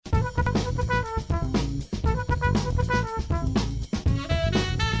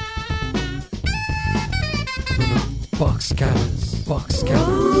Scatters. Box scatters.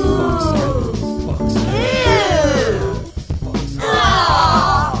 Box scatters. Box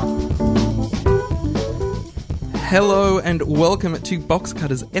scatters. Hello and welcome to Box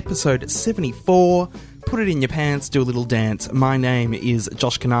Cutters episode 74. Put it in your pants, do a little dance. My name is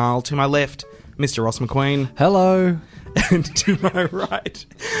Josh Canal. To my left, Mr. Ross McQueen. Hello. And to my right,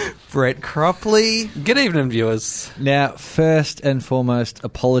 Brett Cropley. Good evening, viewers. Now, first and foremost,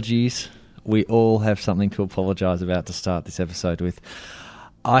 apologies. We all have something to apologise about to start this episode with.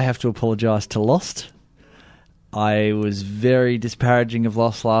 I have to apologise to Lost. I was very disparaging of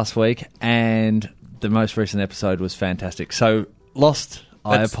Lost last week, and the most recent episode was fantastic. So, Lost,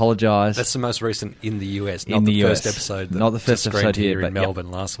 I apologise. That's the most recent in the US, In the first US. episode. Not the first episode here, in but Melbourne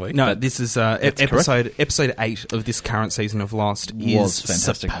last week. No, But this is that's episode 8 of this current season of Lost. Was Is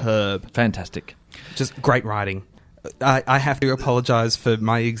fantastic. superb. Fantastic. Just great writing. I have to apologise for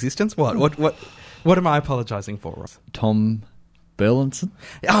my existence. What am I apologising for, Ross? Tom Burlinson.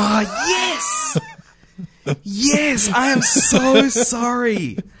 Ah, yes! Yes, I am so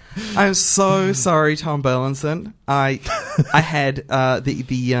sorry. I am so sorry, Tom Burlinson. I had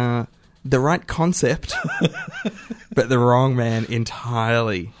the right concept, but the wrong man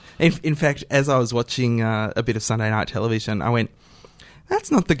entirely. In fact, as I was watching a bit of Sunday night television, I went, "That's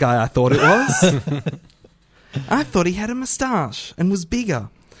not the guy I thought it was." I thought he had a moustache and was bigger.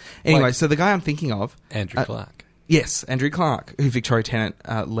 Anyway, Wait. so the guy I'm thinking of, Andrew Clark, yes, Andrew Clark, who Victoria Tennant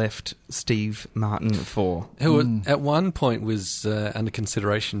left Steve Martin for. who at one point was under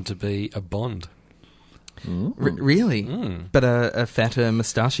consideration to be a Bond. Really? But a fatter,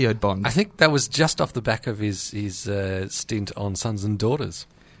 mustachioed Bond. I think that was just off the back of his stint on Sons and Daughters.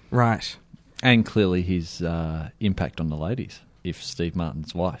 Right. And clearly his impact on the ladies, if Steve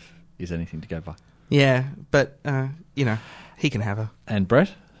Martin's wife is anything to go by. Yeah, but, he can have her. And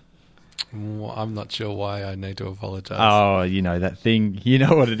Brett? Well, I'm not sure why I need to apologise. Oh, you know that thing. You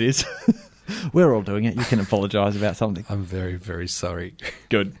know what it is. We're all doing it. You can apologise about something. I'm very, very sorry.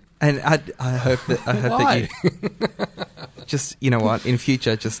 Good. And I hope that Why? you just, you know what, in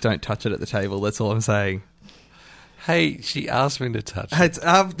future, just don't touch it at the table. That's all I'm saying. Hey, she asked me to touch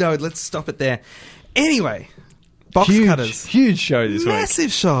it. No, let's stop it there. Anyway, Box Cutters. Huge show this week.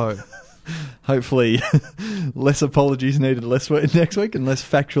 Massive show. Hopefully, less apologies needed next week and less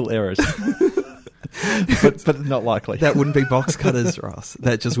factual errors. but not likely. That wouldn't be Box Cutters, Ross.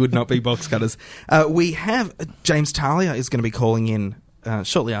 That just would not be Box Cutters. We have James Talia is going to be calling in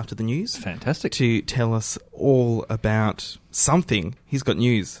shortly after the news. Fantastic. To tell us all about something. He's got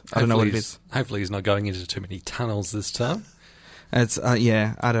news. I don't know what it is. Hopefully he's not going into too many tunnels this time. It's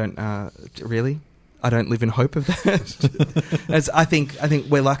I don't really. I don't live in hope of that. I think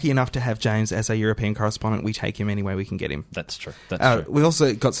we're lucky enough to have James as a European correspondent. We take him any way we can get him. That's true. That's true. We've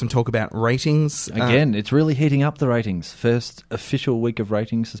also got some talk about ratings. Again, it's really heating up the ratings. First official week of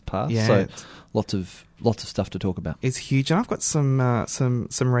ratings has passed, Yeah. so lots of stuff to talk about. It's huge, and I've got some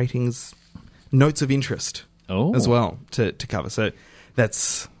ratings notes of interest as well to cover. So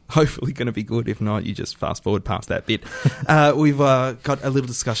that's hopefully going to be good. If not, you just fast forward past that bit. We've got a little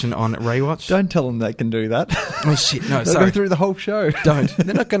discussion on Raywatch. Don't tell them they can do that. Oh shit! No, They'll sorry. go through the whole show. Don't.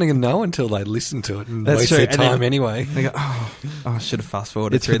 They're not going to know until they listen to it and That's waste true. their And then- time anyway. They go, I should have fast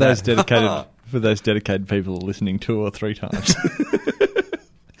forwarded It's through for those that. dedicated people listening 2 or 3 times.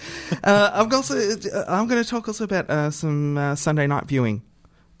 I'm going to talk also about some Sunday night viewing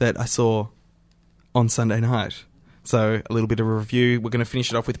that I saw on Sunday night. So a little bit of a review. We're going to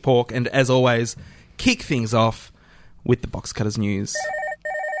finish it off with pork, and as always, kick things off with the Box Cutters news.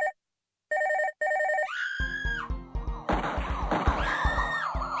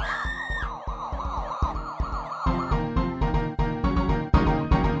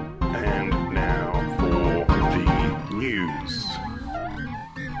 And now for the news.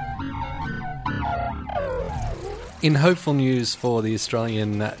 In hopeful news for the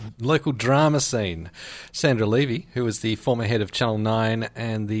Australian local drama scene, Sandra Levy, who was the former head of Channel 9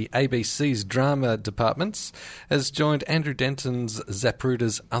 and the ABC's drama departments, has joined Andrew Denton's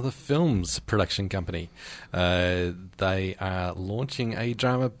Zapruder's Other Films production company. They are launching a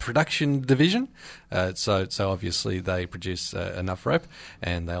drama production division, so obviously they produce Enough Rope,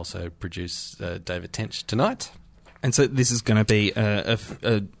 and they also produce David Tench Tonight. And so this is going to be a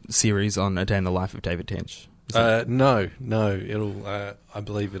series on a day in the life of David Tench. No. It'll. I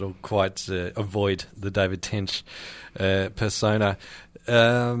believe it'll quite avoid the David Tench persona.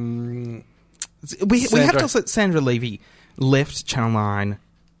 We have to also... Sandra Levy left Channel 9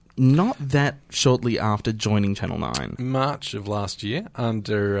 not that shortly after joining Channel 9. March of last year,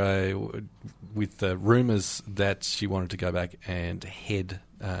 with rumours that she wanted to go back and head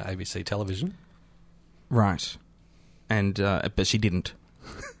ABC Television. Right. and but she didn't.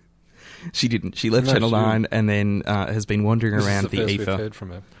 She didn't. She left No, Channel she 9 and then has been wandering This around is the the first we've ether. heard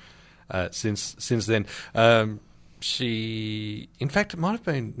from her since then. She, in fact, it might have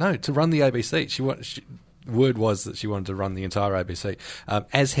been to run the ABC. Word was that she wanted to run the entire ABC.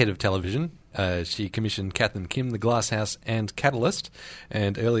 As head of television, she commissioned Kath and Kim, The Glass House, and Catalyst.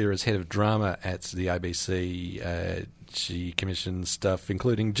 And earlier, as head of drama at the ABC, she commissioned stuff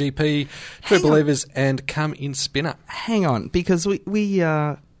including GP, True Hang on. Believers, and Come In Spinner. Hang on, because we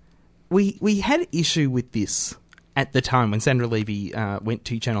had issue with this at the time when Sandra Levy went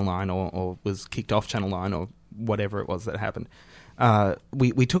to Channel 9 or was kicked off Channel 9 or whatever it was that happened.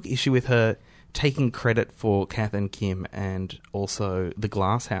 We took issue with her taking credit for Kath and Kim and also The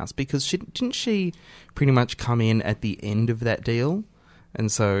Glass House, because didn't she pretty much come in at the end of that deal, and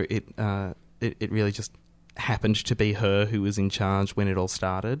so it really just happened to be her who was in charge when it all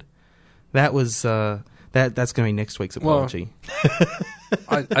started. That was that's going to be next week's apology.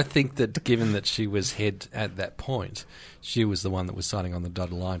 I think that given that she was head at that point, she was the one that was signing on the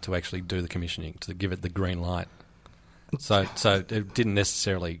dotted line to actually do the commissioning, to give it the green light. So it didn't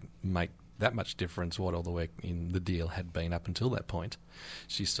necessarily make that much difference what all the work in the deal had been up until that point.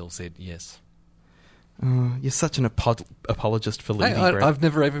 She still said yes. You're such an apologist for Levy, Hey, Brett. I've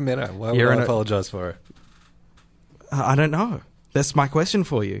never even met her. Why would I apologise for her? I don't know. That's my question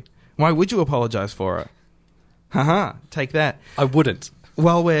for you. Why would you apologise for her? Haha, take that. I wouldn't.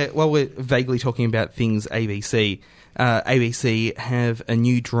 While we're vaguely talking about things ABC, ABC have a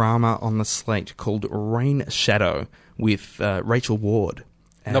new drama on the slate called Rain Shadow with Rachel Ward.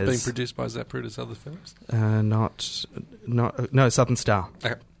 Not being produced by Zapruder's other films? No, Southern Star.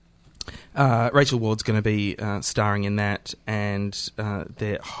 Okay. Rachel Ward's going to be starring in that, and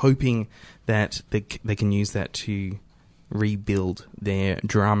they're hoping that they can use that to rebuild their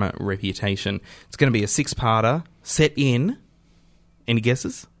drama reputation. It's going to be a 6-parter set in... Any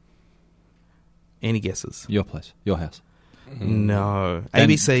guesses? Any guesses? Your place, your house. No.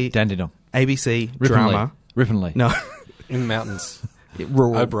 ABC... Dandenong. ABC Ripponlea. drama... Ripponlea. No. In the mountains.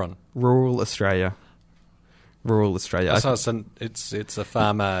 Rural... Oberon. Rural Australia. Rural Australia. So it's a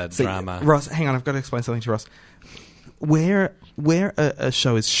farmer See, drama. Ross, hang on, I've got to explain something to Ross. Where a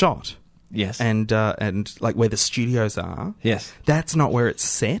show is shot, Yes. and like where the studios are, yes. that's not where it's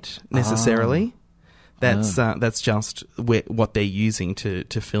set necessarily. That's just what they're using to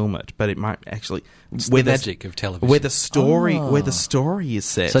film it. But it might actually It's the magic of television. where the story is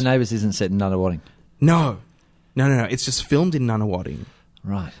set. So Neighbours isn't set in Nunawading. No. It's just filmed in Nunawading,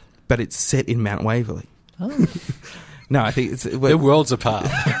 Right. but it's set in Mount Waverley. Oh. No, I think They're worlds apart.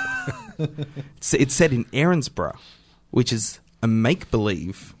 it's set in Erinsborough, which is a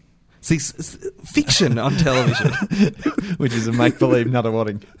make-believe... See, fiction on television. Which is a make-believe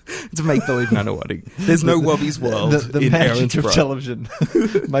Nunawading. It's a make-believe Nunawading. There's no Wobby's World The in magic of Erinsborough. television.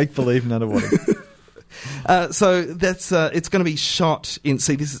 Make-believe Nunawading. So that's it's going to be shot in...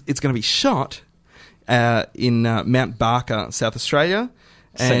 See, it's going to be shot in Mount Barker, South Australia.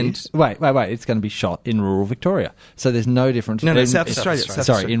 And wait. It's going to be shot in rural Victoria. So there's no difference. No, in, South Australia. South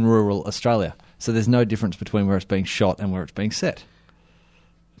Sorry, Australia. in rural Australia. So there's no difference between where it's being shot and where it's being set.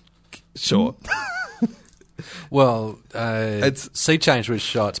 Sure. Well, Sea Change was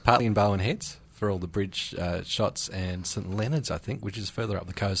shot partly in Bowen Heads for all the bridge shots, and St Leonard's, I think, which is further up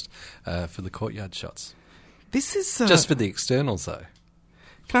the coast, for the courtyard shots. This is... Just for the externals, though.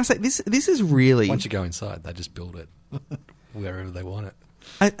 Can I say, this is really... Once you go inside, they just build it wherever they want it.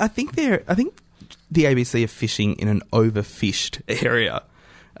 I think the ABC are fishing in an overfished area.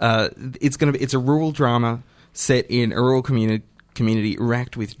 It's a rural drama set in a rural community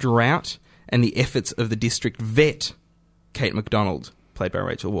racked with drought and the efforts of the district vet, Kate MacDonald, played by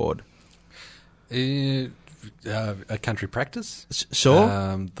Rachel Ward. A country practice? Sure.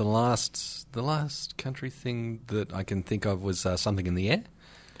 The last country thing that I can think of was Something in the Air,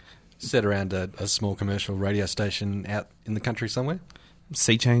 set around a small commercial radio station out in the country somewhere.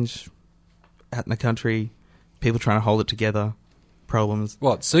 Sea change out in the country, people trying to hold it together, problems.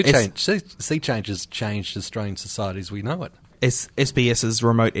 What? Sea change has changed Australian society as we know it. SBS's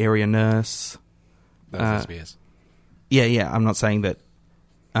remote area nurse. That was SBS. Yeah. I'm not saying that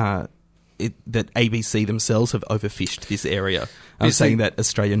that ABC themselves have overfished this area. I'm saying that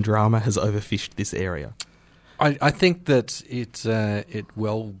Australian drama has overfished this area. I think that it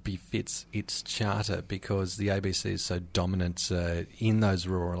well befits its charter because the ABC is so dominant in those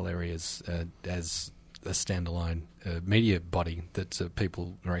rural areas as a standalone media body that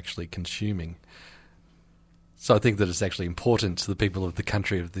people are actually consuming. So I think that it's actually important to the people of the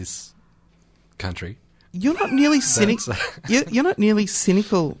country of this country. You're not nearly cynical. You're not nearly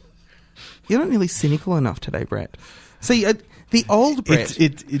cynical. You're not nearly cynical enough today, Brett. See, the old Brett.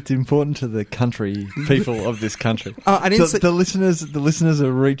 It's important to the country, people of this country. I didn't say- the listeners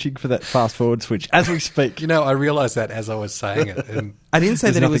are reaching for that fast forward switch as we speak. You know, I realised that as I was saying it. And I didn't say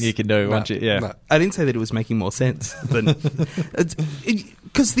There's that it nothing was. you can do. once you, yeah. no. I didn't say that it was making more sense than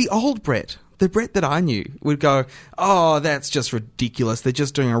because the old Brett, the Brett that I knew, would go, "Oh, that's just ridiculous. They're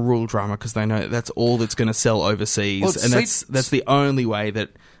just doing a rural drama because they know that's all that's going to sell overseas, Well, and that's the only way that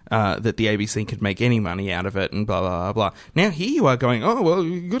that the ABC could make any money out of it." And blah blah blah. Now here you are going, "Oh well,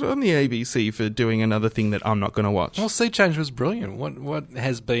 good on the ABC for doing another thing that I'm not going to watch." Well, Sea Change was brilliant. What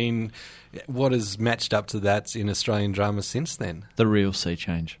has matched up to that in Australian drama since then? The real sea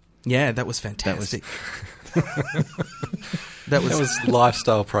change. Yeah, that was fantastic. That was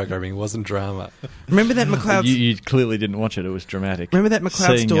lifestyle programming, it wasn't drama. remember that McLeod's. You clearly didn't watch it. It was dramatic. Remember that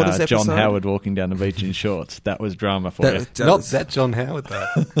McLeod's Seeing, Daughters John episode? Howard walking down the beach in shorts. That was drama for you. that Not was- that John Howard, though.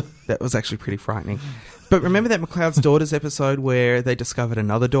 That was actually pretty frightening. But remember that McLeod's Daughters episode where they discovered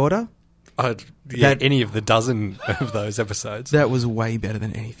another daughter? Any of the dozen of those episodes. That was way better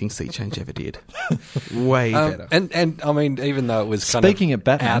than anything Sea Change ever did. Way better. And I mean, even though it was Speaking of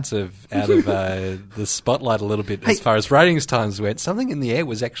Batman. out of the spotlight a little bit as far as ratings times went, Something in the Air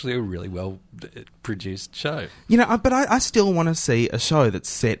was actually a really well produced show. You know, but I still want to see a show that's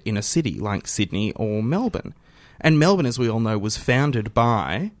set in a city like Sydney or Melbourne. And Melbourne, as we all know, was founded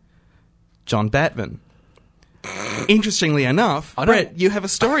by John Batman. Interestingly enough, Brett, you have a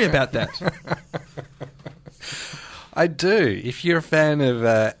story about that. I do. If you're a fan of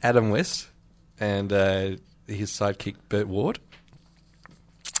Adam West and his sidekick Burt Ward,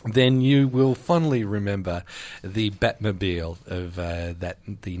 then you will fondly remember the Batmobile of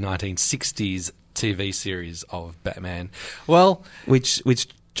the 1960s TV series of Batman. Well, Which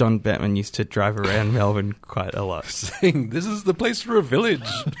John Batman used to drive around Melbourne quite a lot. saying, "This is the place for a village.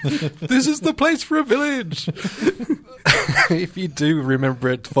 This is the place for a village." If you do remember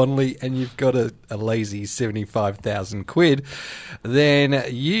it fondly and you've got a lazy 75,000 quid, then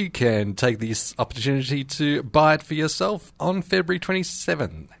you can take this opportunity to buy it for yourself on February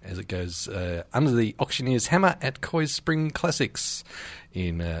 27, as it goes under the auctioneer's hammer at Coy Spring Classics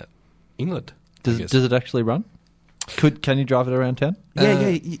in England. I guess. Does it actually run? Can you drive it around town? Yeah,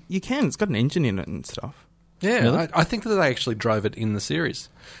 you can. It's got an engine in it and stuff. Yeah, Really? I think that they actually drove it in the series.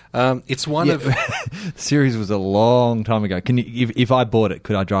 It's one of... The series was a long time ago. Can you, if I bought it,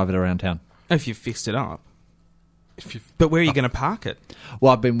 could I drive it around town? If you fixed it up. But where are you going to park it?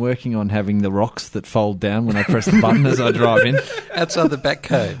 Well, I've been working on having the rocks that fold down when I press the button as I drive in. outside the back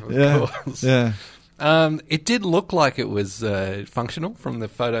cave, of course. Yeah. It did look like it was functional from the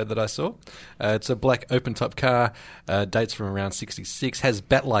photo that I saw. It's a black open-top car, dates from around 66, has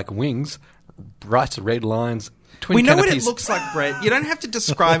bat-like wings, bright red lines, twin We know what it canopies, looks like, Brett. You don't have to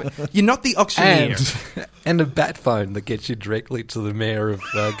describe it. You're not the auctioneer. and a bat phone that gets you directly to the mayor of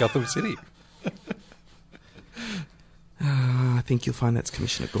Gotham City. I think you'll find that's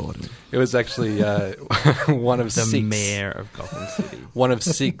Commissioner Gordon, It was actually one of the six. mayor of Gotham City. One of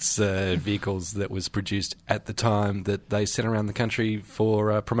six vehicles that was produced at the time that they sent around the country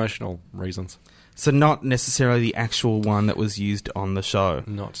for promotional reasons. So not necessarily the actual one that was used on the show.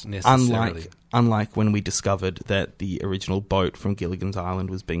 Not necessarily. Unlike when we discovered that the original boat from Gilligan's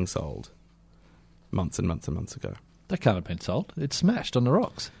Island was being sold months and months and months ago. That can't have been sold. It's smashed on the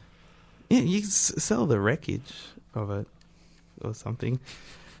rocks. Yeah, you can sell the wreckage of it or something.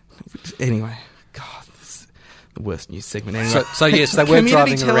 Anyway, God, this is the worst news segment. Anyway, So yes, they were Community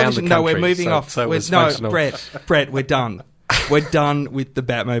driving around the television- country. No, we're moving so, off. So it was no, functional. Brett, we're done. We're done with the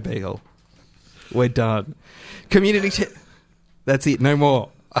Batmobile. We're done. That's it. No more.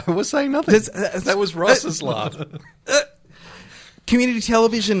 I was saying nothing. That's- that was Ross's laugh. Community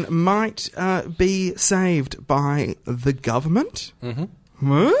television might be saved by the government. Mm-hmm.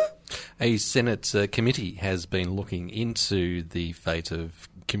 Huh? A Senate committee has been looking into the fate of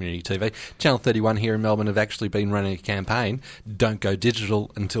community TV. Channel 31 here in Melbourne have actually been running a campaign, "Don't go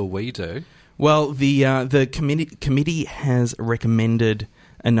digital until we do." Well, the committee has recommended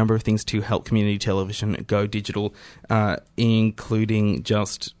a number of things to help community television go digital, including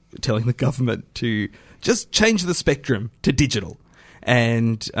just telling the government to just change the spectrum to digital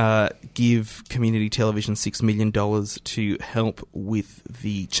and give community television $6 million to help with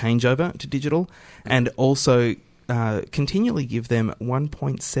the changeover to digital, and also continually give them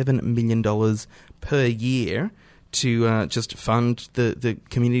 $1.7 million per year to just fund the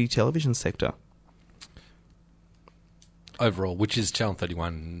community television sector. Overall, which is Channel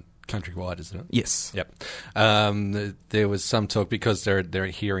 31 countrywide, isn't it? Yes. Yep. There was some talk because there are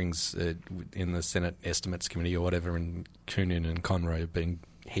hearings in the Senate Estimates Committee or whatever, and Coonan and Conroy have been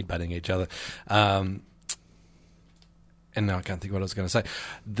headbutting each other. And now I can't think what I was going to say.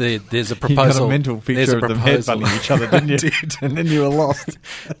 There's a You proposal. got a mental there's picture a of them headbutting each other, didn't you? Did. And then you were lost.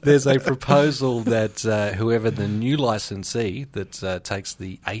 There's a proposal that whoever the new licensee that takes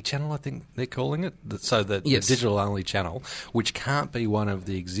the A channel, I think they're calling it, so the digital-only channel, which can't be one of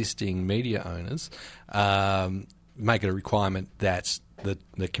the existing media owners, make it a requirement that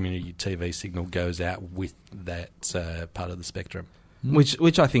the community TV signal goes out with that part of the spectrum.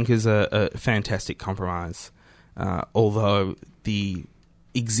 Which I think is a fantastic compromise. Although the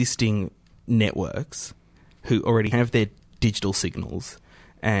existing networks who already have their digital signals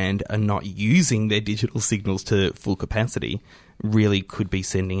and are not using their digital signals to full capacity really could be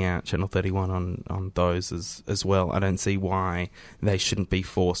sending out Channel 31 on those as well. I don't see why they shouldn't be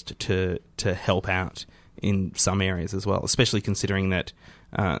forced to help out in some areas as well, especially considering that,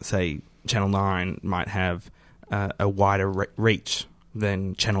 say, Channel 9 might have a wider reach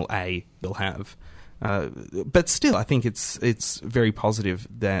than Channel A will have. But still, I think it's very positive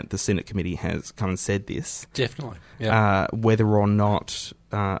that the Senate committee has come and said this. Definitely. Yeah. Whether or not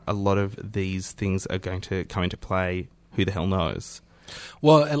a lot of these things are going to come into play, who the hell knows?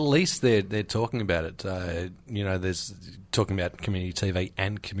 Well, at least they're talking about it. There's talking about community TV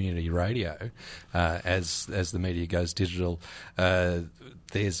and community radio as the media goes digital.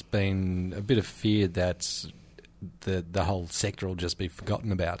 There's been a bit of fear that the whole sector will just be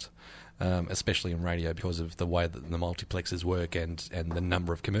forgotten about. Especially in radio, because of the way that the multiplexes work and the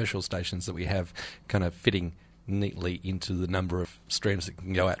number of commercial stations that we have kind of fitting neatly into the number of streams that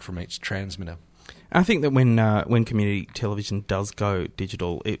can go out from each transmitter. I think that when community television does go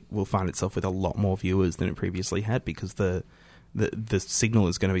digital, it will find itself with a lot more viewers than it previously had, because the signal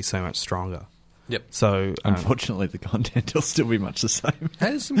is going to be so much stronger. Yep. So unfortunately, the content will still be much the same.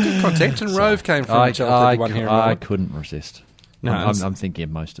 There's some good content, and Rove came from Channel 31 here. I couldn't resist. No, I'm thinking of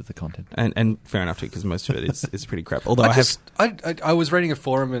most of the content, and fair enough too, because most of it is pretty crap. Although I was reading a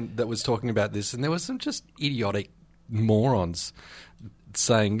forum that was talking about this, and there was some just idiotic morons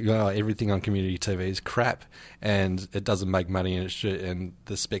saying everything on community TV is crap and it doesn't make money, and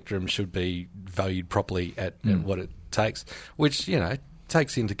the spectrum should be valued properly at what it takes, which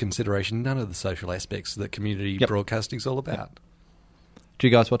takes into consideration none of the social aspects that community broadcasting is all about. Do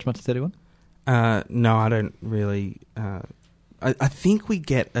you guys watch much of 31? No, I don't really. I think we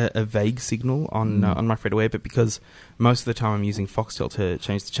get a vague signal on my free-to-air, but because most of the time I'm using Foxtel to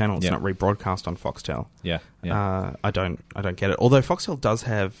change the channel, it's not rebroadcast on Foxtel. Yeah. I don't get it. Although Foxtel does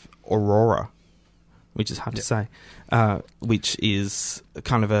have Aurora, which is hard to say, which is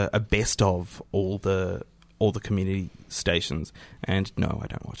kind of a best of all the community stations. And no, I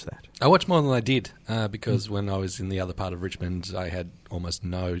don't watch that. I watch more than I did because when I was in the other part of Richmond, I had almost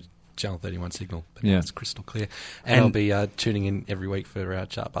no Channel 31 signal, but now it's crystal clear. And I'll be tuning in every week for our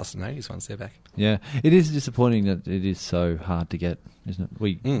Chartbusters and 80s once they're back. Yeah, it is disappointing that it is so hard to get, isn't it?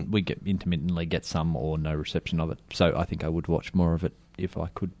 We intermittently get some or no reception of it, so I think I would watch more of it if I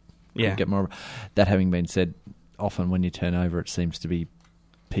could get more of it. That having been said, often when you turn over, it seems to be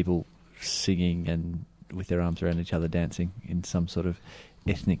people singing and with their arms around each other dancing in some sort of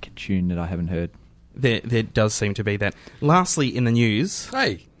ethnic tune that I haven't heard. There does seem to be that. Lastly, in the news...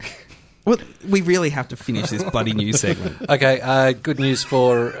 Hey! Well, we really have to finish this bloody news segment. Okay, good news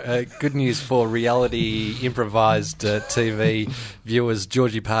for reality improvised TV viewers.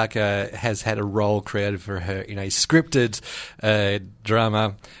 Georgie Parker has had a role created for her in a scripted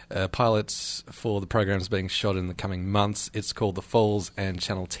drama. Pilots for the program's being shot in the coming months. It's called The Falls, and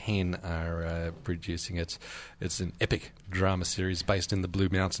Channel 10 are producing it. It's an epic drama series based in the Blue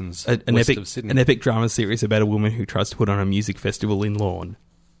Mountains west of Sydney. An epic drama series about a woman who tries to put on a music festival in Lorne.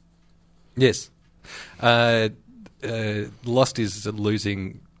 Yes. Lost is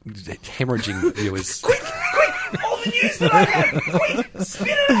losing, hemorrhaging viewers. Quick! All the news that I have! Quick! Spit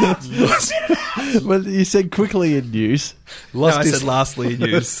it out! Spit it out! Well, you said quickly in news. I said lastly in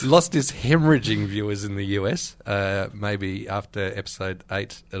news. Lost is hemorrhaging viewers in the US. Maybe after episode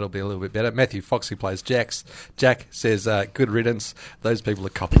 8 it'll be a little bit better. Matthew Fox, who plays Jack says, good riddance. Those people are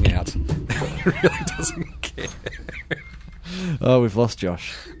copping out. He really doesn't care. Oh, we've lost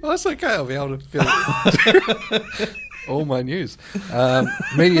Josh. Well, that's okay. I'll be able to fill all my news.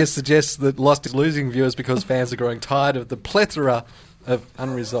 Media suggests that Lost is losing viewers because fans are growing tired of the plethora of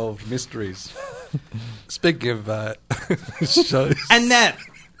unresolved mysteries. Speaking of shows... And that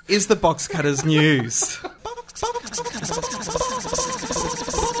is the Box Cutters news.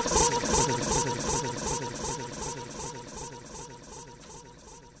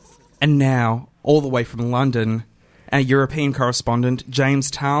 And now, all the way from London... our European correspondent, James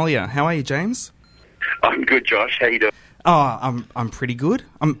Talia. How are you, James? I'm good, Josh. How you doing? Oh, I'm pretty good.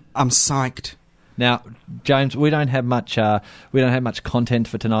 I'm psyched. Now, James, we don't have much content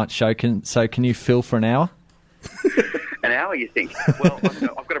for tonight's show. Can you fill for an hour? An hour, you think? Well,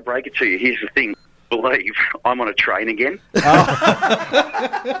 I've got to break it to you. Here's the thing. Believe I'm on a train again.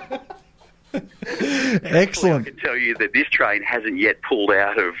 Excellent. I can tell you that this train hasn't yet pulled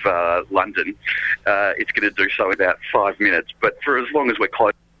out of London. It's going to do so in about 5 minutes. But for as long as we're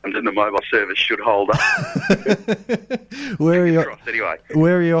close to London, the mobile service should hold up. Where are you? Crossed, anyway.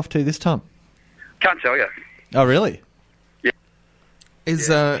 Where are you off to this time? Can't tell you. Oh, really? Is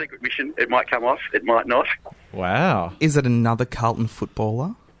Secret mission. It might come off. It might not. Wow. is it another Carlton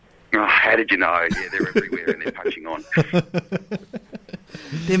footballer? Oh, how did you know? Yeah, they're everywhere and they're punching on.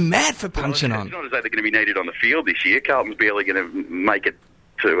 They're mad for punching It's on. not as though they're going to be needed on the field this year. Carlton's barely going to make it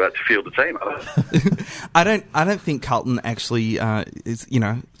to field the team. I don't think Carlton actually is.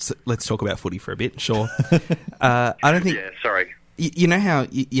 Let's talk about footy for a bit. Sure. I don't think. Yeah, sorry. You know how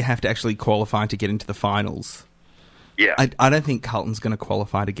you have to actually qualify to get into the finals. Yeah. I don't think Carlton's going to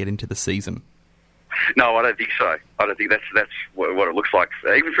qualify to get into the season. No, I don't think so. I don't think that's what it looks like,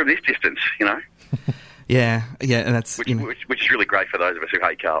 even from this distance, Yeah, and that's which is really great for those of us who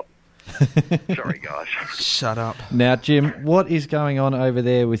hate Carlton. Sorry, guys. Shut up. Now, Jim, what is going on over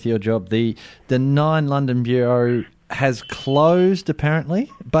there with your job? The 9 London bureau has closed, apparently,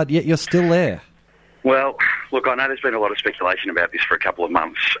 but yet you're still there. Well, look, I know there's been a lot of speculation about this for a couple of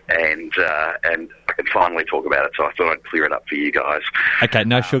months, and I can finally talk about it, so I thought I'd clear it up for you guys. Okay,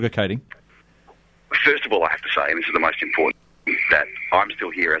 no sugarcoating. First of all, I have to say, and this is the most important, that I'm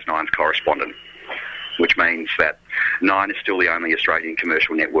still here as Nine's correspondent, which means that Nine is still the only Australian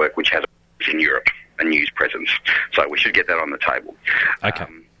commercial network which has in Europe a news presence. So we should get that on the table. Okay.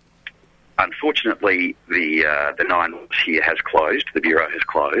 Unfortunately, the Nine here has closed, the bureau has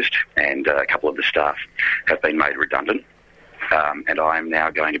closed, and a couple of the staff have been made redundant. And I am now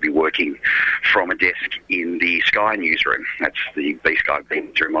going to be working from a desk in the Sky newsroom. That's the B-Sky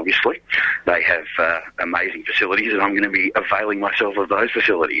newsroom, obviously. They have amazing facilities, and I'm going to be availing myself of those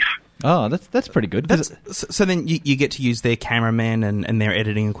facilities. Oh, that's pretty good. So then you get to use their cameraman and their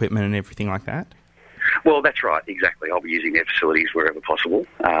editing equipment and everything like that? Well, that's right, exactly. I'll be using their facilities wherever possible.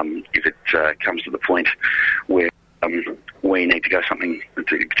 If it comes to the point where we need to go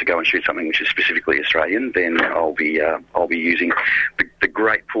to go and shoot something which is specifically Australian, then I'll be using the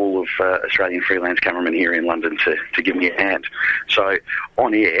great pool of Australian freelance cameramen here in London to give me a hand. So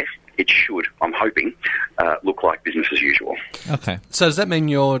on air, it should, I'm hoping, look like business as usual. Okay. So does that mean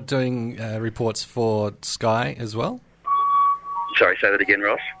you're doing reports for Sky as well? Sorry, say that again,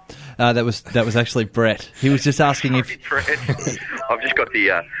 Ross. That was actually Brett. He was just asking if. Brett. I've just got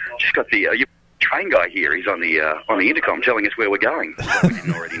the your train guy here. He's on the intercom telling us where we're going. We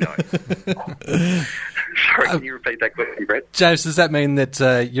didn't already know. Sorry, can you repeat that question, Brett? James, does that mean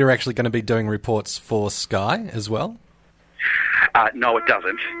that you're actually going to be doing reports for Sky as well? No, it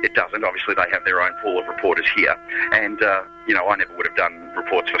doesn't. It doesn't. Obviously, they have their own pool of reporters here. And, I never would have done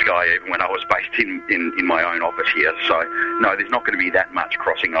reports for Sky even when I was based in my own office here. So, no, there's not going to be that much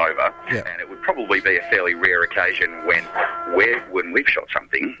crossing over. Yeah. And it would probably be a fairly rare occasion when we've shot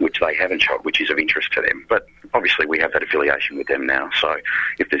something which they haven't shot, which is of interest to them. But obviously, we have that affiliation with them now. So,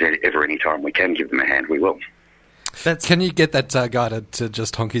 if there's ever any time we can give them a hand, we will. Can you get that guy to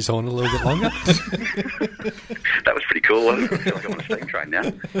just honk his horn a little bit longer? That was pretty cool. I feel like I'm on a steam train now.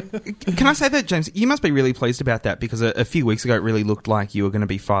 Can I say that, James? You must be really pleased about that because a few weeks ago it really looked like you were going to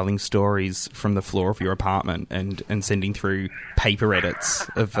be filing stories from the floor of your apartment and sending through paper edits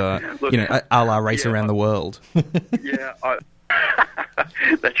of, a la Race Around the World. Yeah,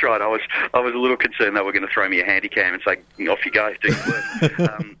 that's right. I was a little concerned they were going to throw me a handy cam and say, off you go, do your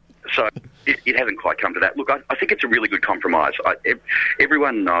work. So it hasn't quite come to that. Look, I think it's a really good compromise.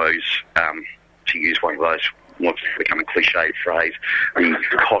 Everyone knows, to use one of those, what's become a cliched phrase,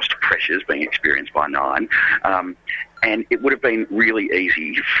 the cost pressures being experienced by Nine. And it would have been really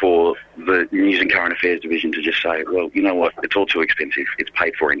easy for the News and Current Affairs Division to just say, well, you know what, it's all too expensive. It's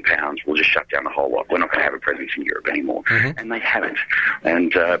paid for in pounds. We'll just shut down the whole lot. We're not going to have a presence in Europe anymore. Mm-hmm. And they haven't.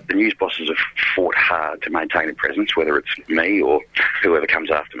 And the news bosses have fought hard to maintain a presence, whether it's me or whoever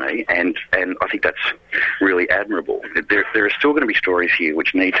comes after me. And I think that's really admirable. There are still going to be stories here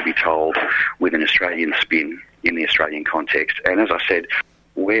which need to be told with an Australian spin in the Australian context. And as I said,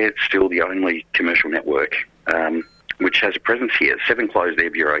 we're still the only commercial network which has a presence here. Seven closed their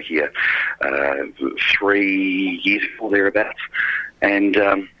bureau here 3 years ago, thereabouts. And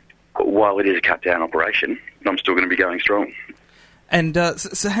while it is a cut-down operation, I'm still going to be going strong. And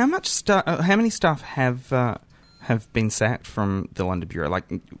so how many staff have been sacked from the London bureau? Like,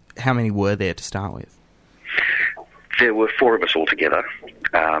 how many were there to start with? there were 4 of us all together,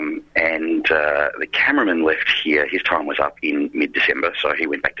 and the cameraman left here. His time was up in mid-December, so he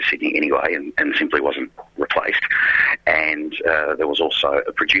went back to Sydney anyway and simply wasn't replaced. And there was also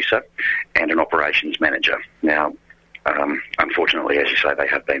a producer and an operations manager. Now, unfortunately, as you say, they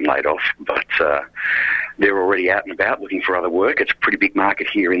have been laid off, but they're already out and about looking for other work. It's a pretty big market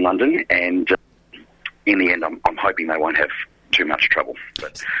here in London, and in the end, I'm hoping they won't have too much trouble.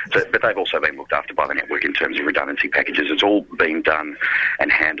 But they've also been looked after by the network in terms of redundancy packages. It's all been done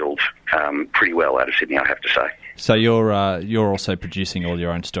and handled pretty well out of Sydney, I have to say. So you're also producing all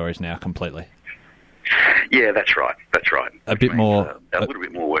your own stories now completely? Yeah, that's right. A bit more... a little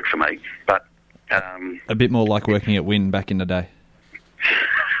bit more work for me, but... a bit more like working at Win back in the day.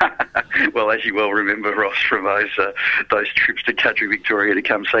 Well, as you well remember, Ross, from those trips to country Victoria to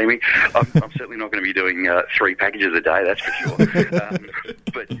come see me, I'm certainly not going to be doing 3 packages a day, that's for sure.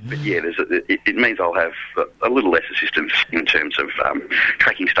 But yeah, it means I'll have a little less assistance in terms of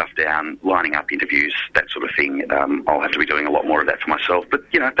tracking stuff down, lining up interviews, that sort of thing. I'll have to be doing a lot more of that for myself. But,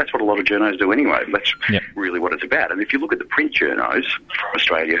 that's what a lot of journos do anyway. That's really what it's about. And if you look at the print journos from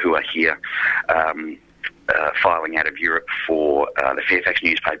Australia who are here, filing out of Europe for the Fairfax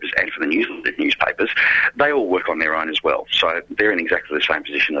newspapers and for the New Zealand newspapers, they all work on their own as well. So they're in exactly the same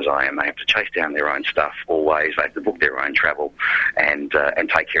position as I am. They have to chase down their own stuff always. They have to book their own travel and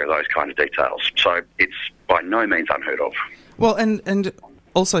take care of those kind of details. So it's by no means unheard of. Well, and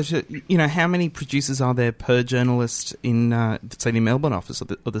also, how many producers are there per journalist in, say, the Melbourne office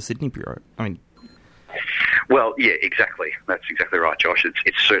or the Sydney bureau? I mean... Well, yeah, exactly. That's exactly right, Josh.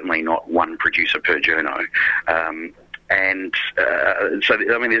 It's certainly not one producer per journo.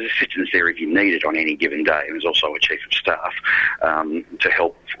 There's assistance there if you need it on any given day. And there's also a chief of staff to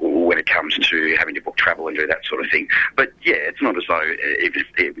help when it comes to having to book travel and do that sort of thing. But, yeah, it's not as though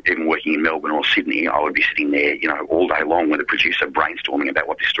even working in Melbourne or Sydney, I would be sitting there, all day long with a producer brainstorming about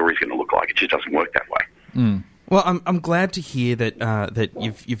what this story's going to look like. It just doesn't work that way. Mm. Well, I'm glad to hear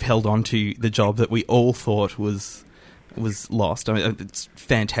that you've held on to the job that we all thought was lost. I mean, it's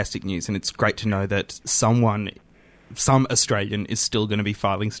fantastic news, and it's great to know that some Australian is still going to be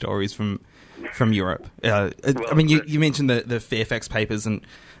filing stories from Europe. You mentioned the Fairfax papers, and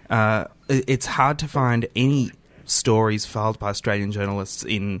it's hard to find any stories filed by Australian journalists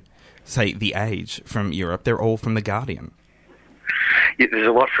in, say, The Age from Europe. They're all from The Guardian. Yeah, there's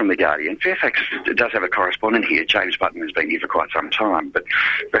a lot from The Guardian. Fairfax does have a correspondent here. James Button has been here for quite some time, but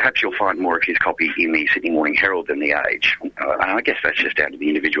perhaps you'll find more of his copy in the Sydney Morning Herald than The Age. And I guess that's just down to the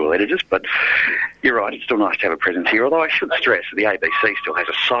individual editors, but you're right, it's still nice to have a presence here, although I should stress that the ABC still has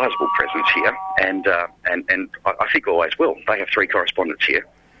a sizable presence here, and I think always will. They have 3 correspondents here.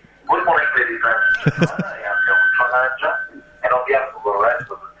 Good morning, ladies and gentlemen. I am your manager, and on behalf of the rest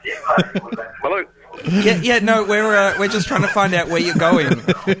of the team, Hello. No, we're just trying to find out where you're going.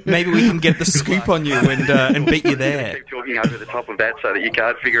 Maybe we can get the scoop on you and beat you there. Keep talking over the top of that so that you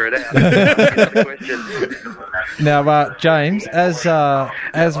can't figure it out. Question. Now, James, as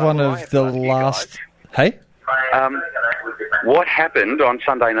one of the last... Hey? What happened on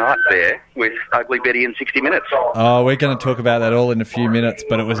Sunday night there with Ugly Betty in 60 Minutes? Oh, we're going to talk about that all in a few minutes,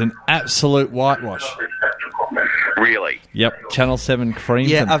 but it was an absolute whitewash. Really? Yep, Channel 7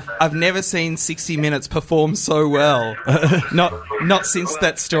 creamed them. Yeah, I've never seen 60 Minutes perform so well. Not since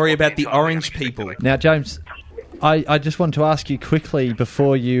that story about the orange people. Now, James, I just want to ask you quickly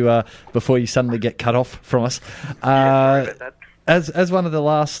before you suddenly get cut off from us. As one of the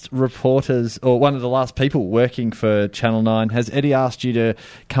last reporters, or one of the last people working for Channel 9, has Eddie asked you to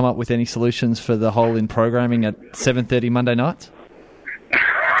come up with any solutions for the hole in programming at 7:30 Monday nights?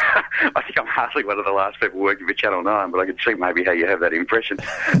 I think I'm hardly one of the last people working for Channel 9, but I could see maybe how you have that impression.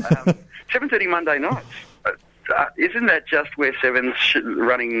 7:30 Monday nights. Isn't that just where Seven's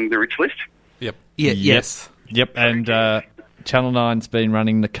running the Rich List? Yep. Yeah, yes. Yep, and Channel 9's been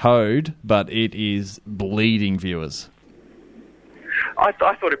running The Code, but it is bleeding viewers. I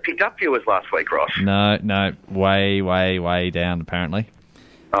thought it picked up viewers last week, Ross. No, way down, apparently.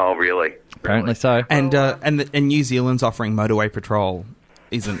 Oh, really? Apparently so. And New Zealand's offering Motorway Patrol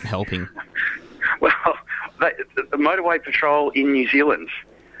isn't helping. Well, the Motorway Patrol in New Zealand,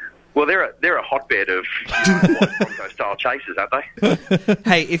 well, they're a hotbed of Bronco-style chasers, aren't they?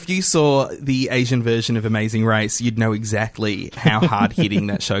 Hey, if you saw the Asian version of Amazing Race, you'd know exactly how hard-hitting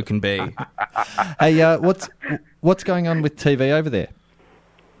that show can be. Hey, what's going on with TV over there?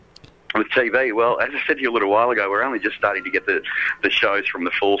 With TV, well, as I said to you a little while ago, we're only just starting to get the shows from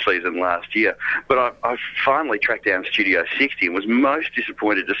the fall season last year. But I finally tracked down Studio 60 and was most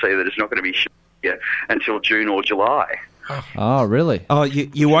disappointed to see that it's not going to be shown until June or July. Oh, really? Oh,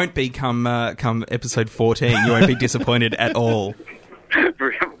 you won't be come episode 14. You won't be disappointed at all.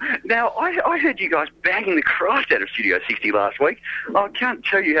 Now, I heard you guys banging the Christ out of Studio 60 last week. I can't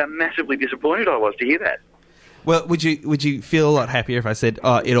tell you how massively disappointed I was to hear that. Well, would you feel a lot happier if I said,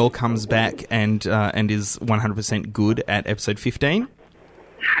 it all comes back and is 100% good at episode 15?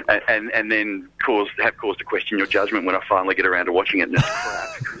 And then have cause to question your judgment when I finally get around to watching it and it's crap.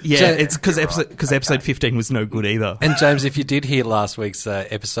 Yeah, it's because episode 15 was no good either. And James, if you did hear last week's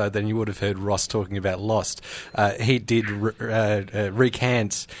episode, then you would have heard Ross talking about Lost. He did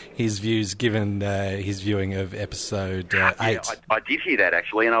recant his views given his viewing of episode 8. Yeah, I did hear that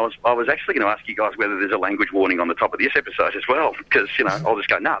actually, and I was actually going to ask you guys whether there's a language warning on the top of this episode as well, because I'll just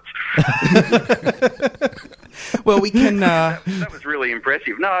go nuts. Well, we can. That was really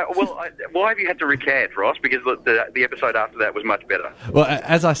impressive. No, well, why have you had to recant, Ross? Because the episode after that was much better. Well,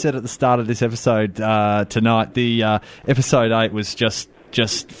 as I said at the start of this episode tonight, the episode 8 was just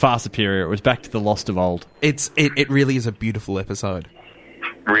far superior. It was back to the Lost of old. It really is a beautiful episode.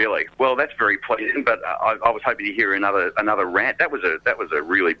 Really? Well, that's very pleasant. But I was hoping to hear another rant. That was a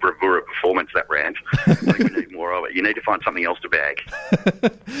really bravura performance. That rant. I think we need more of it. You need to find something else to bag.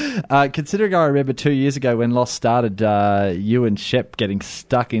 Considering I remember 2 years ago when Lost started, you and Shep getting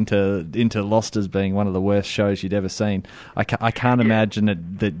stuck into Lost as being one of the worst shows you'd ever seen. I can't imagine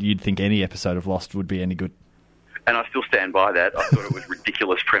that you'd think any episode of Lost would be any good. And I still stand by that. I thought it was a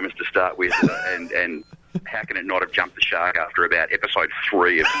ridiculous premise to start with, and how can it not have jumped the shark after about episode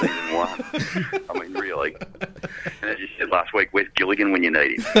 3 of season 1? I mean, really. And as you said last week, where's Gilligan when you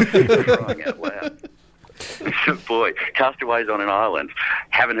need him? Crying out loud. Boy, Castaways on an Island.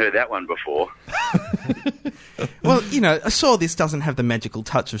 Haven't heard that one before. Well, sure, this doesn't have the magical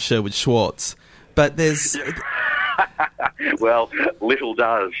touch of Sherwood Schwartz, but there's... Well, little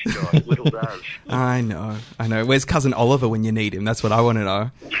does, Josh, little does. I know. Where's Cousin Oliver when you need him? That's what I want to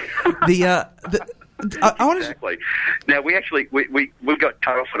know. Exactly. Now, we got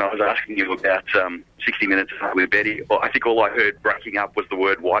cut off when I was asking you about 60 Minutes with Betty. I think all I heard breaking up was the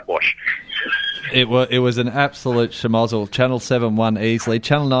word whitewash. It was an absolute schmozzle. Channel 7 won easily.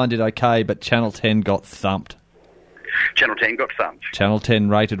 Channel 9 did okay, but Channel 10 got thumped. Channel 10 got thumped. Channel 10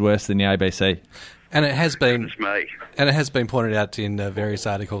 rated worse than the ABC. And it has been, Goodness me. And it has been pointed out in various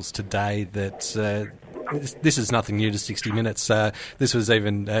articles today that this is nothing new to 60 Minutes. This was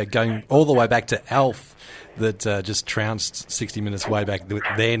even going all the way back to Alf that just trounced 60 Minutes way back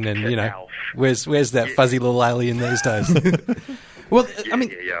then. And where's that fuzzy little alien these days? Well, I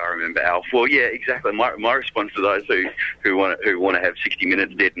remember Alf. Well, yeah, exactly. My response to those who want to have 60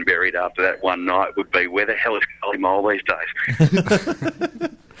 Minutes dead and buried after that one night would be, where the hell is Cully Mole these days?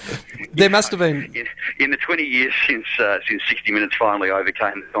 There must have been... In the 20 years since 60 Minutes finally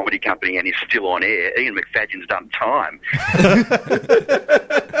overcame the comedy company and is still on air, Ian McFadgen's done time.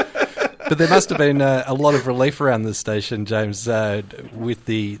 But there must have been a lot of relief around this station, James, with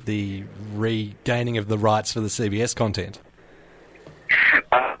the regaining of the rights for the CBS content.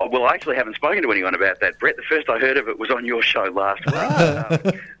 Well, I actually haven't spoken to anyone about that, Brett. The first I heard of it was on your show last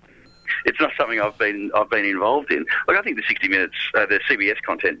week. It's not something I've been involved in. Look, I think the 60 Minutes, the CBS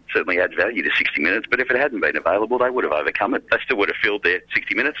content certainly adds value to 60 Minutes, but if it hadn't been available, they would have overcome it. They still would have filled their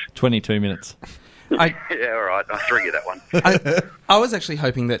 60 Minutes. 22 minutes. Yeah, all right. I'll throw you that one. I was actually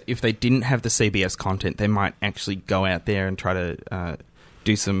hoping that if they didn't have the CBS content, they might actually go out there and try to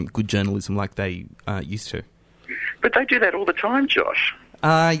do some good journalism like they used to. But they do that all the time, Josh. For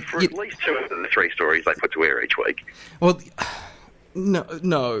at least 2 of the 3 stories they put to air each week. Well...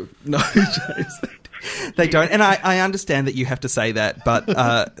 No, James. They don't, and I understand that you have to say that,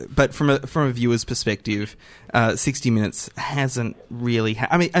 but from a viewer's perspective, 60 Minutes hasn't really.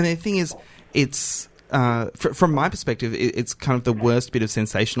 And the thing is, it's from my perspective, it's kind of the worst bit of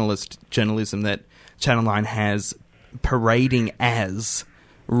sensationalist journalism that Channel 9 has, parading as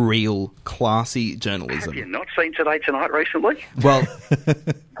real classy journalism. Have you not seen Today Tonight recently? Well,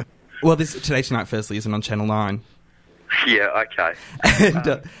 this Today Tonight firstly isn't on Channel 9. Yeah, okay.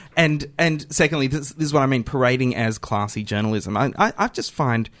 And secondly, this is what I mean, parading as classy journalism. I just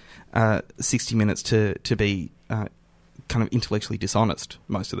find 60 Minutes to be kind of intellectually dishonest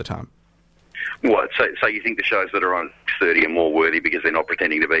most of the time. What? So you think the shows that are on 30 are more worthy because they're not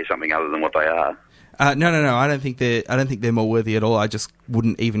pretending to be something other than what they are? No. I don't think they're more worthy at all. I just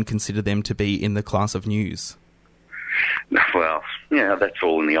wouldn't even consider them to be in the class of news. Well, yeah, that's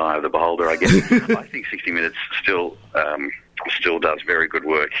all in the eye of the beholder, I guess. I think 60 Minutes still does very good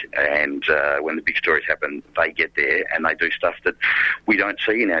work, and when the big stories happen, they get there and they do stuff that we don't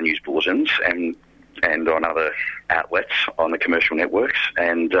see in our news bulletins and on other outlets on the commercial networks.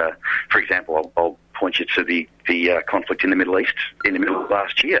 And for example, I'll point you to the conflict in the Middle East in the middle of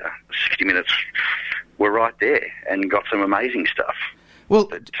last year. 60 Minutes were right there and got some amazing stuff Well,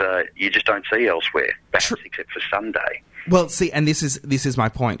 that you just don't see elsewhere, perhaps except for Sunday. Well, see, and this is my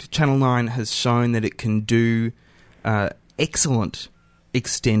point. Channel 9 has shown that it can do excellent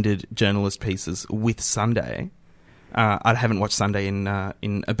extended journalist pieces with Sunday. I haven't watched Sunday in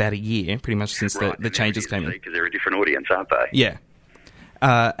about a year, pretty much since the changes came in. Because they're a different audience, aren't they? Yeah,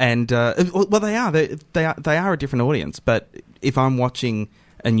 well, they are. They are a different audience. But if I'm watching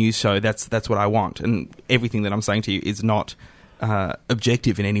a news show, that's what I want, and everything that I'm saying to you is not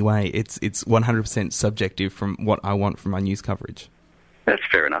objective in any way. It's 100% subjective from what I want from my news coverage. That's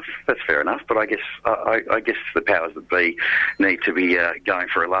fair enough. But I guess the powers that be need to be going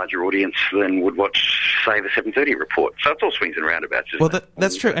for a larger audience than would watch, say, the 7:30 report. So it's all swings and roundabouts.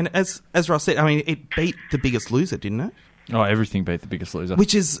 That's true. And as Ross said, I mean, it beat The Biggest Loser, didn't it? Oh, everything beat The Biggest Loser.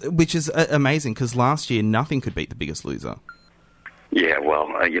 Which is amazing, because last year nothing could beat The Biggest Loser. Yeah, well,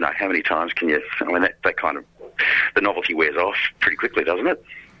 how many times can you... I mean, that kind of... The novelty wears off pretty quickly, doesn't it?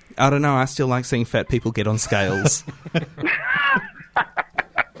 I don't know. I still like seeing fat people get on scales.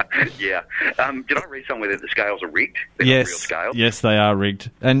 Yeah. Did I read somewhere that the scales are rigged? They're not real scales? Yes, they are rigged.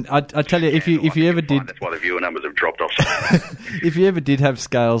 And I tell you, if you ever did... That's why the viewer numbers have dropped off. If you ever did have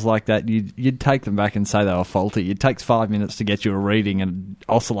scales like that, you'd take them back and say they were faulty. It takes 5 minutes to get you a reading and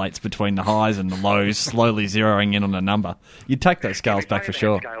oscillates between the highs and the lows, slowly zeroing in on a number. You'd take those scales back for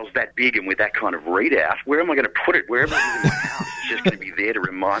sure. Scales that big and with that kind of readout, where am I going to put it? Wherever it is in my house, it's just going to be there to